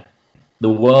encapsulates the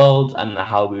world and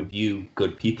how we view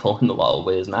good people in a lot of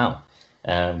ways now.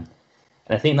 And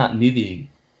I think that movie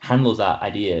handles that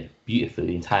idea beautifully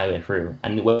the entire way through.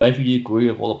 And whether you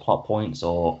agree with all the plot points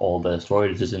or all the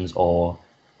story decisions, or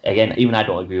again, even I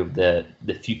don't agree with the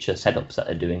future setups that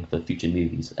they're doing for future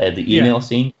movies. The email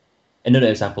scene, another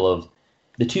example of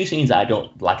the two scenes that I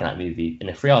don't like in that movie, in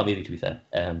a 3-hour movie to be fair,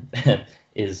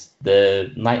 is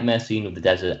the nightmare scene with the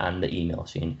desert and the email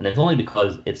scene. And it's only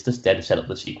because it's just there to set up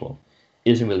the sequel.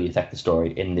 It doesn't really affect the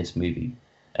story in this movie.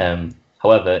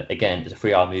 However, again, it's a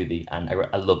 3-hour movie, and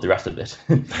I love the rest of it.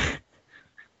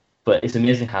 But it's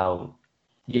amazing how,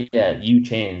 you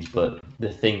change, but the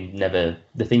thing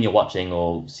you're watching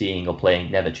or seeing or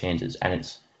playing never changes. And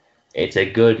it's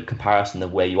a good comparison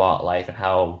of where you are at life and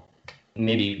how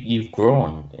maybe you've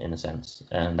grown in a sense.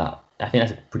 And that, I think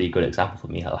that's a pretty good example for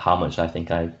me, how much I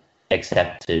think I've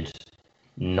accepted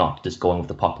not just going with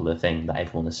the popular thing that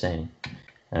everyone is saying.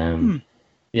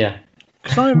 Yeah.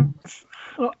 So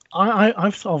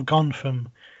I've sort of gone from,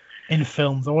 in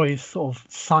films, always sort of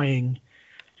sighing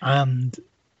and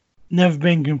never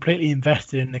being completely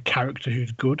invested in the character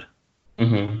who's good.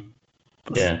 Mm-hmm.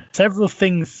 But Yeah. several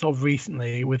things sort of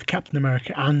recently with Captain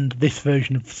America and this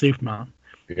version of Superman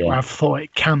where Yeah. I've thought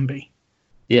it can be,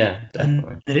 Yeah, and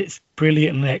definitely. that it's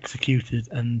brilliantly executed.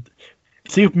 And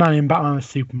Superman in Batman vs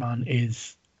Superman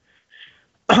is,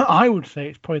 I would say,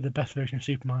 it's probably the best version of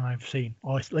Superman I've seen,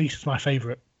 or at least it's my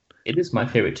favourite. It is my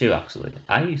favorite too, actually.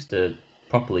 I used to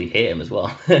properly hate him as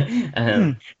well.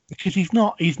 Because he's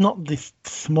not this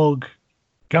smug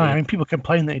guy. I Yeah, mean, people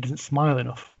complain that he doesn't smile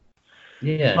enough.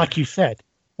 yeah, Like you said,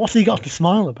 what's he got to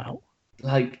smile about?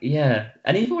 like yeah,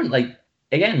 and even like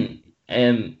again,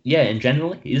 yeah, in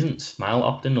general, he doesn't smile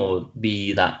often or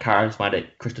be that charismatic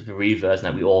Christopher Reeve version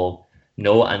that we all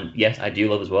know. And yes, I do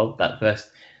love as well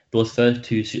those first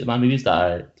two Superman movies that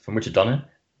are from Richard Donner.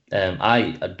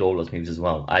 I adore those movies as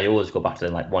well. I always go back to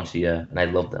them like once a year, and I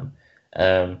love them.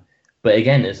 Um, but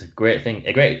again, it's a great thing,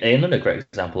 another great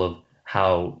example of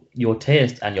how your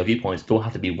taste and your viewpoints don't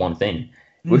have to be one thing.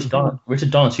 Mm, Richard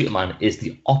Donner Superman is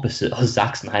the opposite of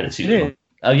Zack Snyder it Superman. is.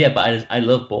 Oh yeah, but I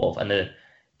love both, and they're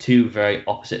two very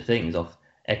opposite things of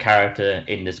a character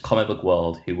in this comic book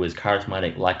world who was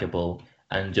charismatic, likable,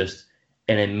 and just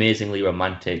an amazingly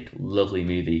romantic, lovely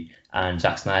movie, and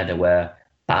Zack Snyder where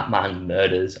Batman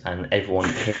murders and everyone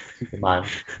hates Superman,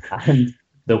 and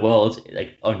the world's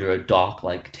like under a dark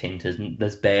like tint.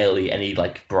 There's barely any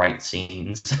like bright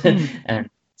scenes, Mm, and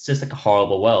it's just like a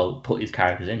horrible world put these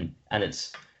characters in, and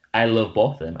it's I love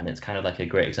both of them, and it's kind of like a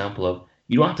great example of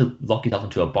you don't have to lock yourself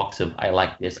into a box of I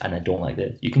like this and I don't like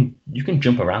this. You can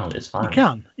jump around. It's you fine.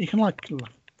 can. You can like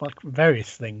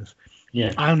various things.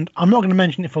 Yeah. And I'm not going to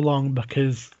mention it for long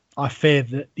because I fear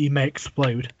that he may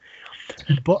explode.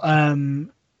 But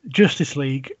Justice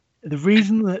League, the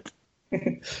reason that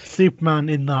Superman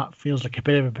in that feels like a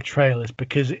bit of a betrayal is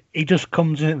because he just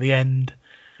comes in at the end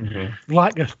Hmm.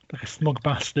 like a smug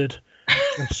bastard.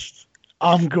 Just,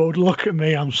 I'm good. Look at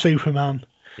me. I'm Superman.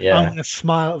 I'm Yeah. gonna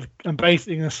smile. I'm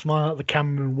basically gonna smile at the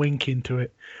camera and wink into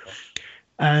it,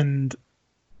 and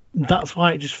that's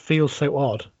why it just feels so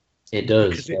odd It does.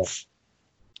 because Yeah. it's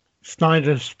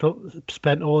Snyder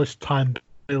spent all this time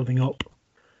building up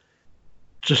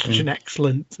just such Mm. an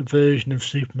excellent version of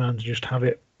Superman to just have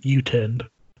it U-turned.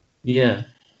 Yeah.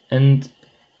 And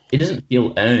it doesn't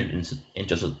feel earned in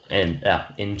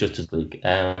Justice League.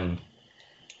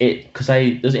 It because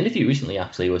I there's an interview recently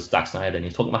actually with Zack Snyder and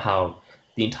he's talking about how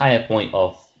the entire point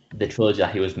of the trilogy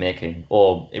that he was making,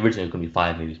 or originally it was going to be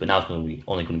five movies, but now it's going to be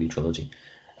only going to be a trilogy.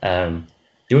 The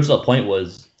original point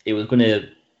was it was going to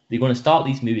they're going to start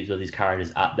these movies with these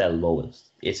characters at their lowest.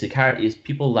 It's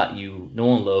people that you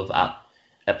know and love at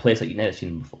a place that you've never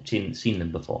seen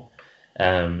them before.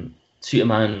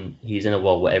 Superman, he's in a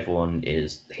world where everyone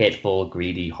is hateful,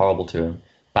 greedy, horrible to him.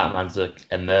 Batman's a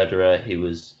murderer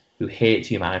who hates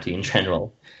humanity in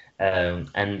general.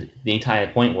 And the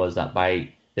entire point was that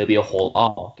there'll be a whole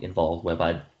arc involved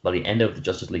whereby by the end of the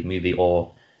Justice League movie,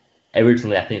 or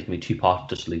originally I think it's gonna be two-part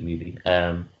Justice League movie,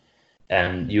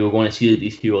 and you're going to see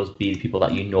these heroes be the people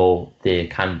that you know they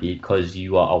can be because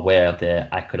you are aware of their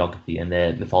iconography and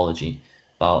their mythology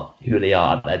about who they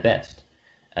are at their best.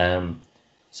 Um,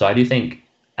 so I do think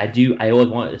I always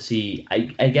wanted to see. I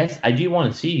guess I do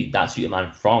want to see that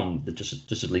Superman from the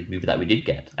Justice League movie that we did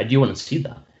get. I do want to see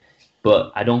that,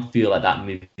 but I don't feel like that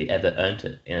movie ever earned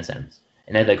it in a sense.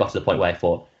 It never got to the point where I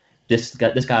thought this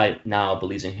guy now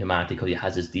believes in humanity because he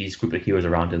has these group of heroes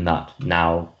around him that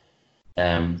now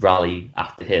rally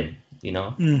after him. You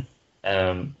know, Mm.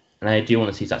 and I do want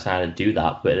to see Zack Snyder do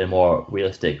that, but in a more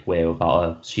realistic way without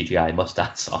a CGI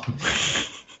mustache on.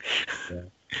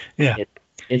 Yeah. Yeah.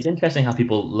 It's interesting how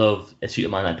people love a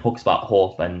Superman that talks about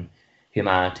hope and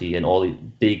humanity and all these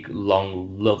big,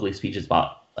 long, lovely speeches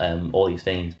about all these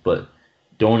things, but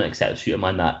don't accept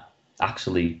Superman that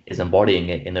actually is embodying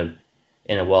it in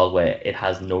a world where it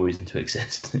has no reason to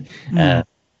exist. Mm.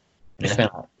 I find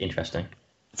that interesting.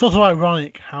 It's also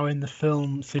ironic how in the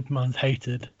film Superman's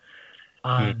hated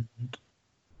Mm. and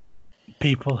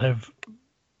people have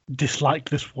disliked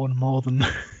this one more than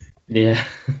Yeah,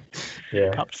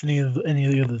 yeah. perhaps any of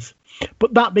the others.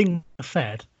 But that being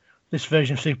said, this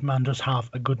version of Superman does have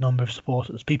a good number of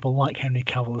supporters. People like Henry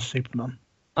Cavill as Superman.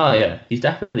 Oh yeah, he's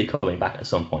definitely coming back at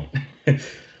some point.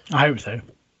 I hope so.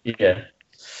 Yeah.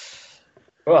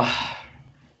 Oh,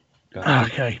 God,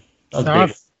 Okay. that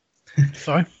was So big.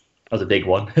 sorry, That was a big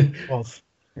one. was.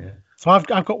 Yeah. So I've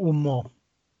got one more.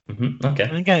 Okay.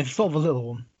 And again, it's sort of a little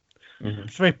one. Hmm.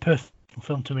 It's a very personal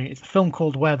film to me. It's a film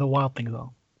called Where the Wild Things Are.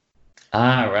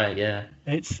 Ah, right. Yeah.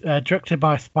 It's directed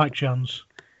by Spike Jonze.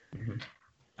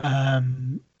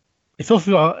 Hmm. It's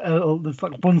also got there's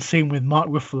like one scene with Mark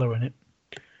Ruffalo in it,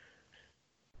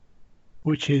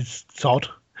 which is odd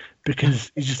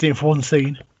because he's just in it for one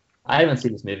scene. I haven't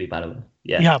seen this movie, by the way,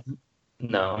 Yeah, yet.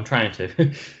 No, I'm trying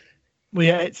to. well,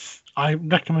 yeah, I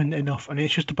recommend it enough, and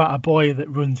it's just about a boy that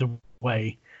runs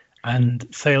away and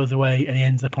sails away, and he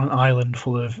ends up on an island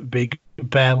full of big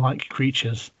bear-like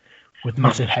creatures with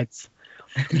massive heads.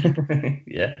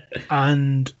 Yeah.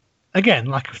 And again,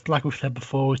 like we've said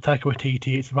before with Taika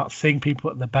Waititi, it's about seeing people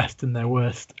at their best and their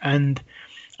worst. And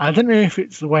I don't know if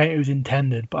it's the way it was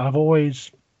intended, but I've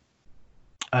always,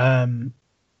 me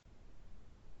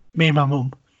and my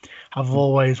mum have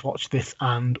always watched this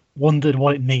and wondered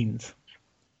what it means.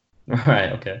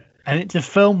 Right. Okay. And it's a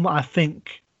film that I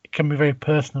think can be very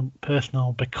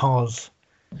personal because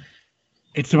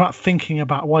it's about thinking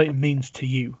about what it means to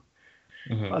you.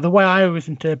 Hmm. The way I always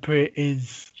interpret it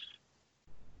is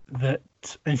that,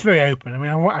 and it's very open. I mean,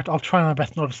 I'll try my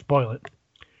best not to spoil it,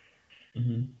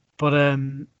 Hmm. but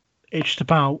it's just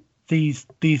about these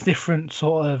different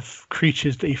sort of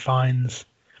creatures that he finds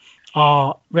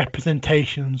are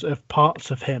representations of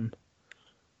parts of him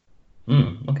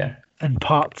Okay. and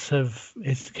parts of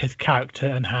his character,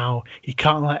 and how he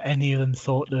can't let any of them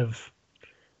sort of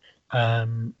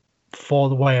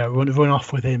fall away or run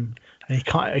off with him, and he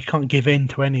can't give in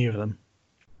to any of them.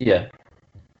 Yeah.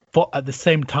 But at the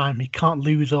same time, he can't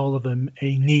lose all of them.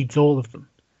 He needs all of them.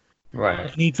 Right.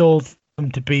 He needs all of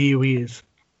them to be who he is,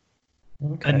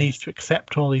 and Okay. needs to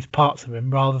accept all these parts of him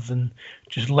rather than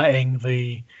just letting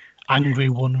the angry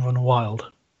one run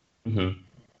wild. Hmm.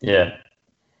 Yeah.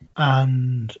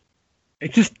 And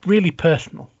it's just really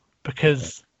personal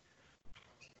because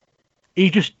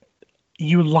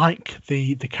you like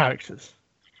the characters.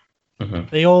 Hmm.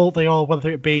 They all whether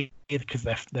it be because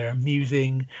they're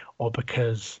amusing or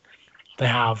because they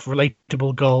have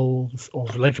relatable goals or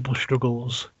relatable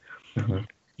struggles. Hmm.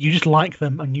 You just like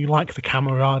them, and you like the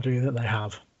camaraderie that they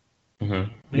have. Hmm.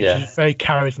 It's Yeah. just very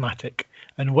charismatic.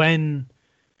 And when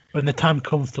the time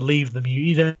comes to leave them,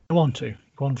 you don't want to. You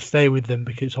want to stay with them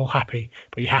because it's all happy,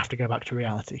 but you have to go back to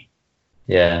reality.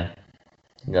 Yeah.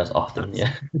 That's often. That's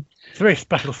Yeah. It's a very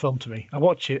special film to me. I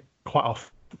watch it quite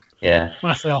often. Yeah.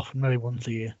 When I say often, maybe once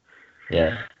a year,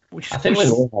 Yeah. I think which we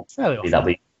is all have fairly something that often.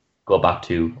 we go back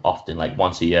to often, like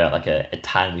once a year, like a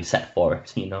time we set for it.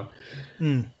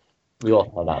 Mm. We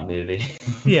all have that movie.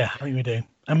 Yeah, I think we do.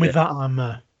 And Yeah. with that,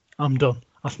 I'm done.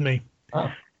 That's me.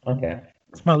 Oh, okay.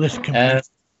 It's my list Um, complete.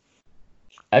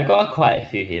 I've got quite a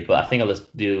few here, but I think I'll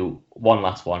just do one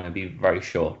last one and be very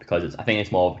short because I think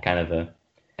it's more of a kind of an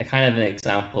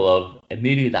example of a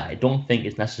movie that I don't think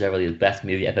is necessarily the best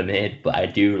movie ever made, but I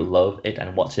do love it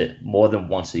and watch it more than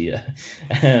once a year.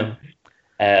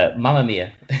 Um, Mamma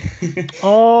Mia.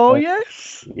 Oh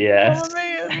yes, Yes. Mamma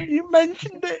Mia! You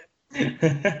mentioned it.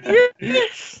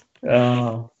 Yes.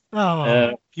 Oh,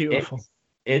 uh, Oh, beautiful.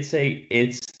 it's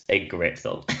a great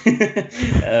film.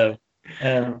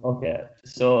 Um, okay,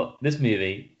 so this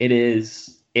movie,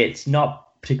 it's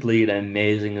not particularly an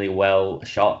amazingly well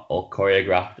shot or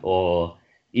choreographed or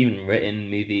even written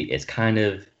movie. It's kind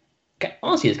of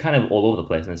honestly, it's kind of all over the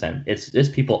place in a sense. It's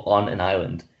just people on an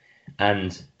island,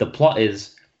 and the plot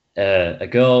is a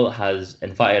girl has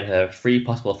invited her three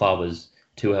possible fathers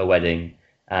to her wedding,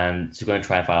 and she's going to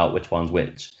try and find out which one's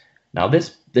which. Now,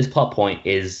 this plot point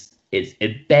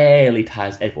it barely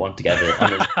ties everyone together,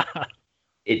 and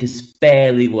it just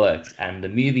barely works. And the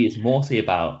movie is mostly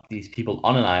about these people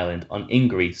on an island in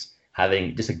Greece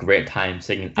having just a great time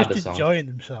singing Just ABBA songs. enjoying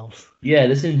themselves. Yeah,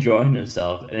 just enjoying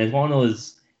themselves. And it's one of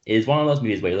those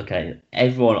movies where you look at it,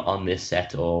 everyone on this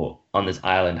set or on this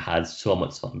island has so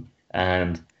much fun.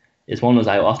 And it's one of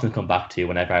those I often come back to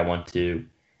whenever I want to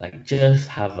like just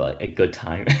have like a good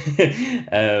time.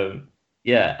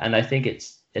 Yeah, and I think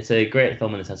it's a great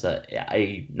film in the sense that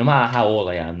I no matter how old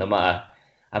I am, no matter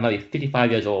I might be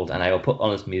 55 years old and I will put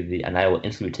on this movie and I will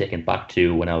instantly be taken back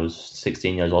to when I was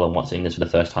 16 years old and watching this for the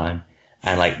first time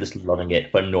and like just loving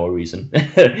it for no reason.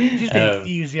 Just um,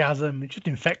 enthusiasm. It's just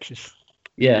infectious.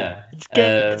 yeah,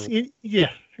 Yeah, yeah.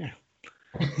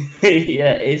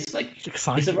 yeah, it's like It's it's a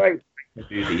exciting. very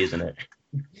movie, isn't it?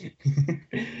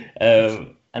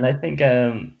 And I think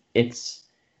it's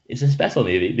a special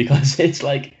movie because it's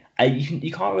like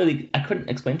you can't really I couldn't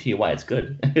explain to you why it's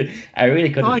good. I really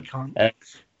I couldn't. can't.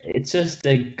 It's just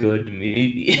a good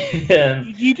movie. You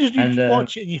And just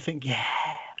watch it and you think, yeah,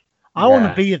 I want to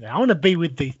yeah, be there. I want to be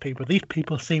with these people. These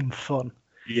people seem fun.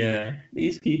 yeah,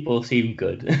 these people seem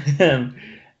good. And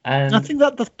I And think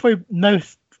that's probably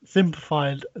most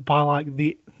simplified by like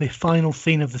the final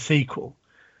scene of the sequel,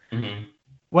 mhm,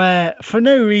 where for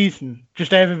no reason,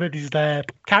 just everybody's there.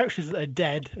 Characters that are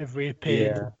dead have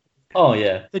reappeared. yeah. Oh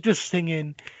yeah. They're just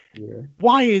singing. Yeah.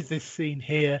 Why is this scene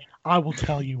here? I will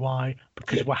tell you why.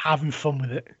 Because we're having fun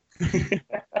with it.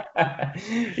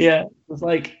 Yeah, it's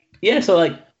like yeah. So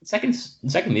like second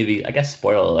movie, I guess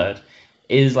spoiler alert,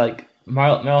 is like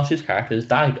Meryl Streep's character has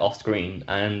died off screen,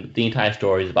 and the entire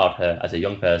story is about her as a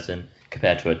young person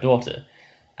compared to her daughter,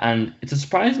 and it's a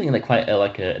surprisingly like quite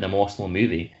an emotional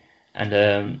movie, and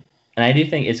I do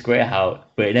think it's great how,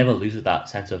 but it never loses that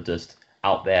sense of just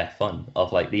out there fun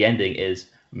of like the ending is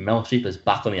Meryl Streep is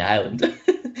back on the island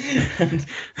and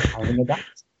having a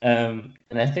blast. And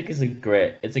I think it's a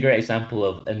great example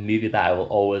of a movie that I will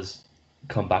always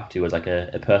come back to as like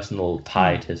a personal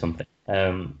tie Hmm. to something.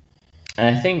 And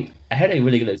I think I had a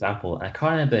really good example, and I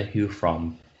can't remember who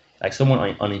from, like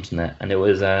someone on the internet, and it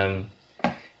was an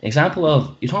example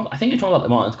of you talk. I think you're talking about the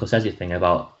Martin Scorsese thing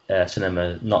about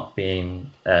cinema not being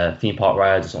theme park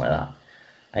rides or something like that.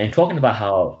 And you're talking about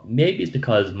how maybe it's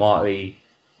because Martin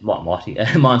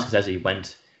Scorsese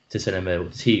went to cinema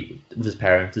with his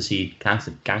parents to see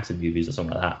gangster movies or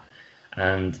something like that,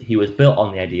 and he was built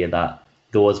on the idea that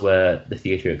those were the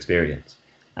theater experience,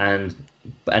 and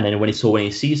then when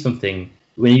he sees something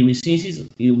when he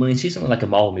sees something like a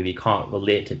Marvel movie, he can't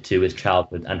relate it to his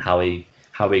childhood and how he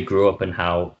grew up and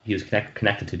how he was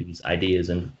connected to these ideas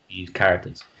and these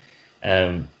characters.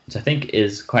 So I think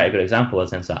is quite a good example in the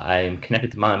sense that I'm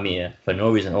connected to Mamma Mia for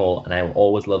no reason at all, and I will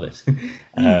always love it.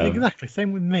 Exactly.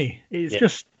 Same with me. It's Yeah.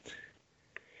 just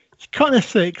you can't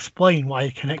necessarily explain why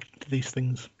you're connected to these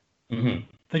things. Hmm.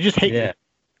 They just hit you. Yeah.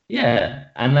 Yeah,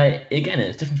 and like again,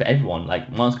 it's different for everyone. Like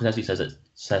Martin Scorsese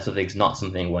says something's not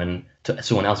something when to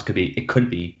someone else it could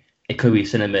be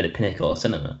cinema the pinnacle of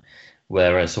cinema,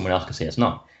 whereas someone else could say it's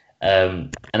not.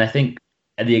 And I think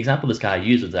the example this guy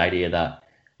used was the idea that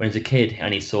when he was a kid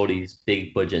and he saw these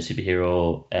big budget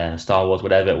superhero, Star Wars,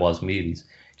 whatever it was, movies,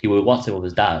 he would watch them with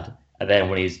his dad. And then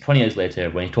when he's 20 years later,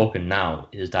 when he's talking now,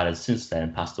 his dad has since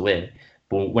then passed away.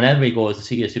 But whenever he goes to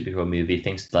see a superhero movie, he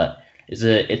thinks that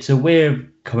it's a way of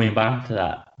coming back to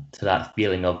that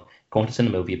feeling of going to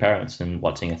cinema with your parents and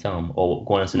watching a film, or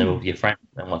going to cinema Hmm. with your friends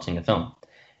and watching a film.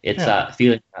 It's Yeah. that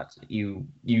feeling that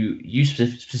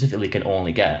specifically can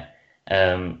only get,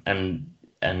 and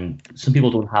some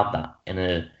people don't have that.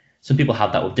 Some people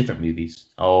have that with different movies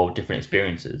or different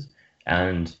experiences,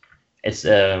 and it's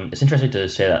interesting to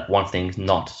say that one thing's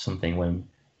not something when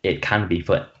it can be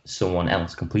for someone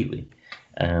else completely.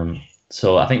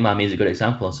 So I think Mammy is a good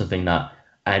example of something that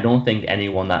I don't think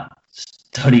anyone that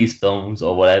studies films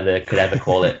or whatever could ever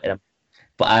call it.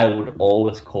 But I would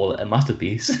always call it a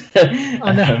masterpiece.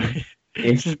 I know. It's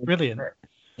it's, just it's brilliant. great.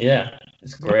 Yeah,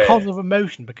 it's Because great. of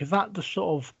emotion, because that just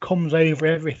sort of comes over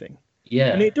everything. And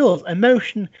Yeah, it does.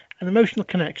 Emotion and emotional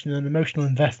connection and emotional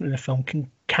investment in a film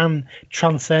can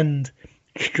transcend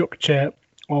structure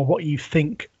or what you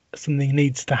think something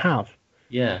needs to have.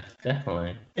 yeah,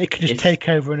 definitely. It can just It's take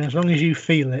over, and as long as you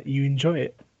feel it, you enjoy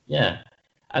it. Yeah.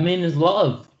 I mean, there's a lot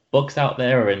of books out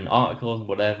there and articles and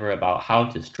whatever about how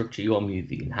to structure your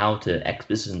movie and how to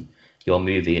exposition your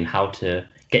movie and how to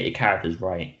get your characters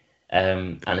right.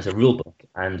 And it's a rule book.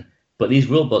 But these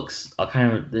rule books are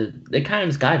they're kind of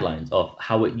just guidelines of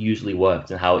how it usually works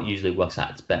and how it usually works at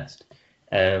its best.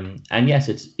 And yes,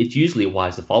 it's usually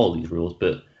wise to follow these rules,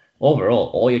 but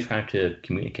overall, all you're trying to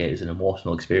communicate is an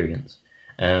emotional experience.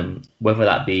 Whether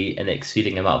that be an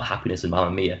exceeding amount of happiness in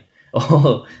Mamma Mia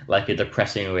or like a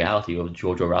depressing reality of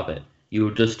Jojo Rabbit.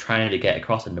 You're just trying to get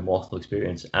across an emotional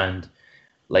experience, and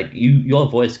like your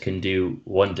voice can do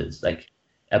wonders. Like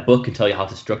a book can tell you how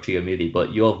to structure your movie,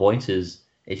 but your voice is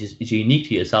unique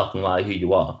to yourself, no matter who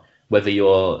you are. Whether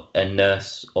you're a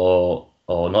nurse or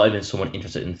not even someone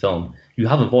interested in film, you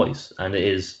have a voice, and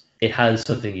it has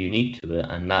something unique to it,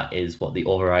 and that is what the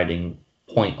overriding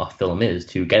point of film is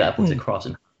to get that voice Hmm. across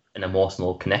and an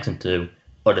emotional connection to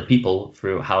other people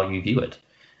through how you view it.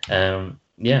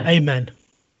 Yeah. Amen.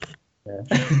 Yeah.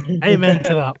 Amen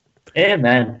to that.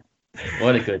 Amen.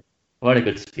 What a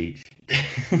good speech.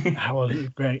 That was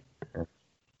great.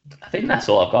 I think that's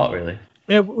all I've got really.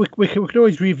 Yeah, we could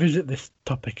always revisit this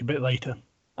topic a bit later.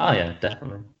 Oh yeah,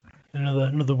 definitely.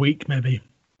 Another week maybe.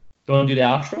 Do you want to do the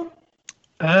outro?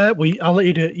 I'll let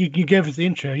you do it. You gave us the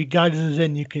intro. You guided us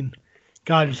in. You can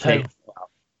guide us home.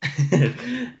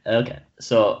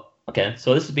 So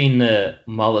this has been the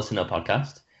Marvelous Cinema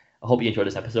podcast. I hope you enjoyed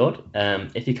this episode.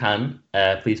 If you can,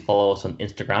 please follow us on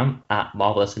Instagram at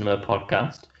Marvelous Cinema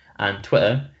Podcast and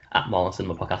Twitter at Marvelous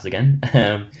Cinema Podcast again.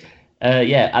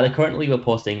 Currently we're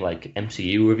posting like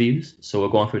MCU reviews, so we're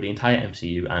going through the entire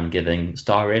MCU and giving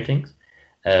star ratings.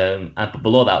 And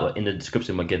below that, in the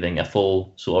description, we're giving a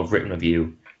full sort of written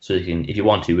review, so you can, if you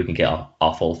want to, we can get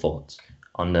our full thoughts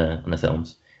on the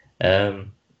films. I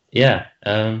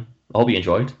hope you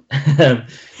enjoyed.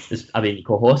 I've been your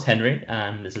co-host Henry,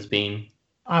 and this has been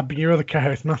I've been your other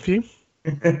co-host, Matthew.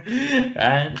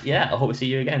 And yeah, I hope to see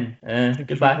you again. Thank you very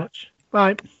Goodbye. much.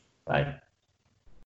 Bye. Bye.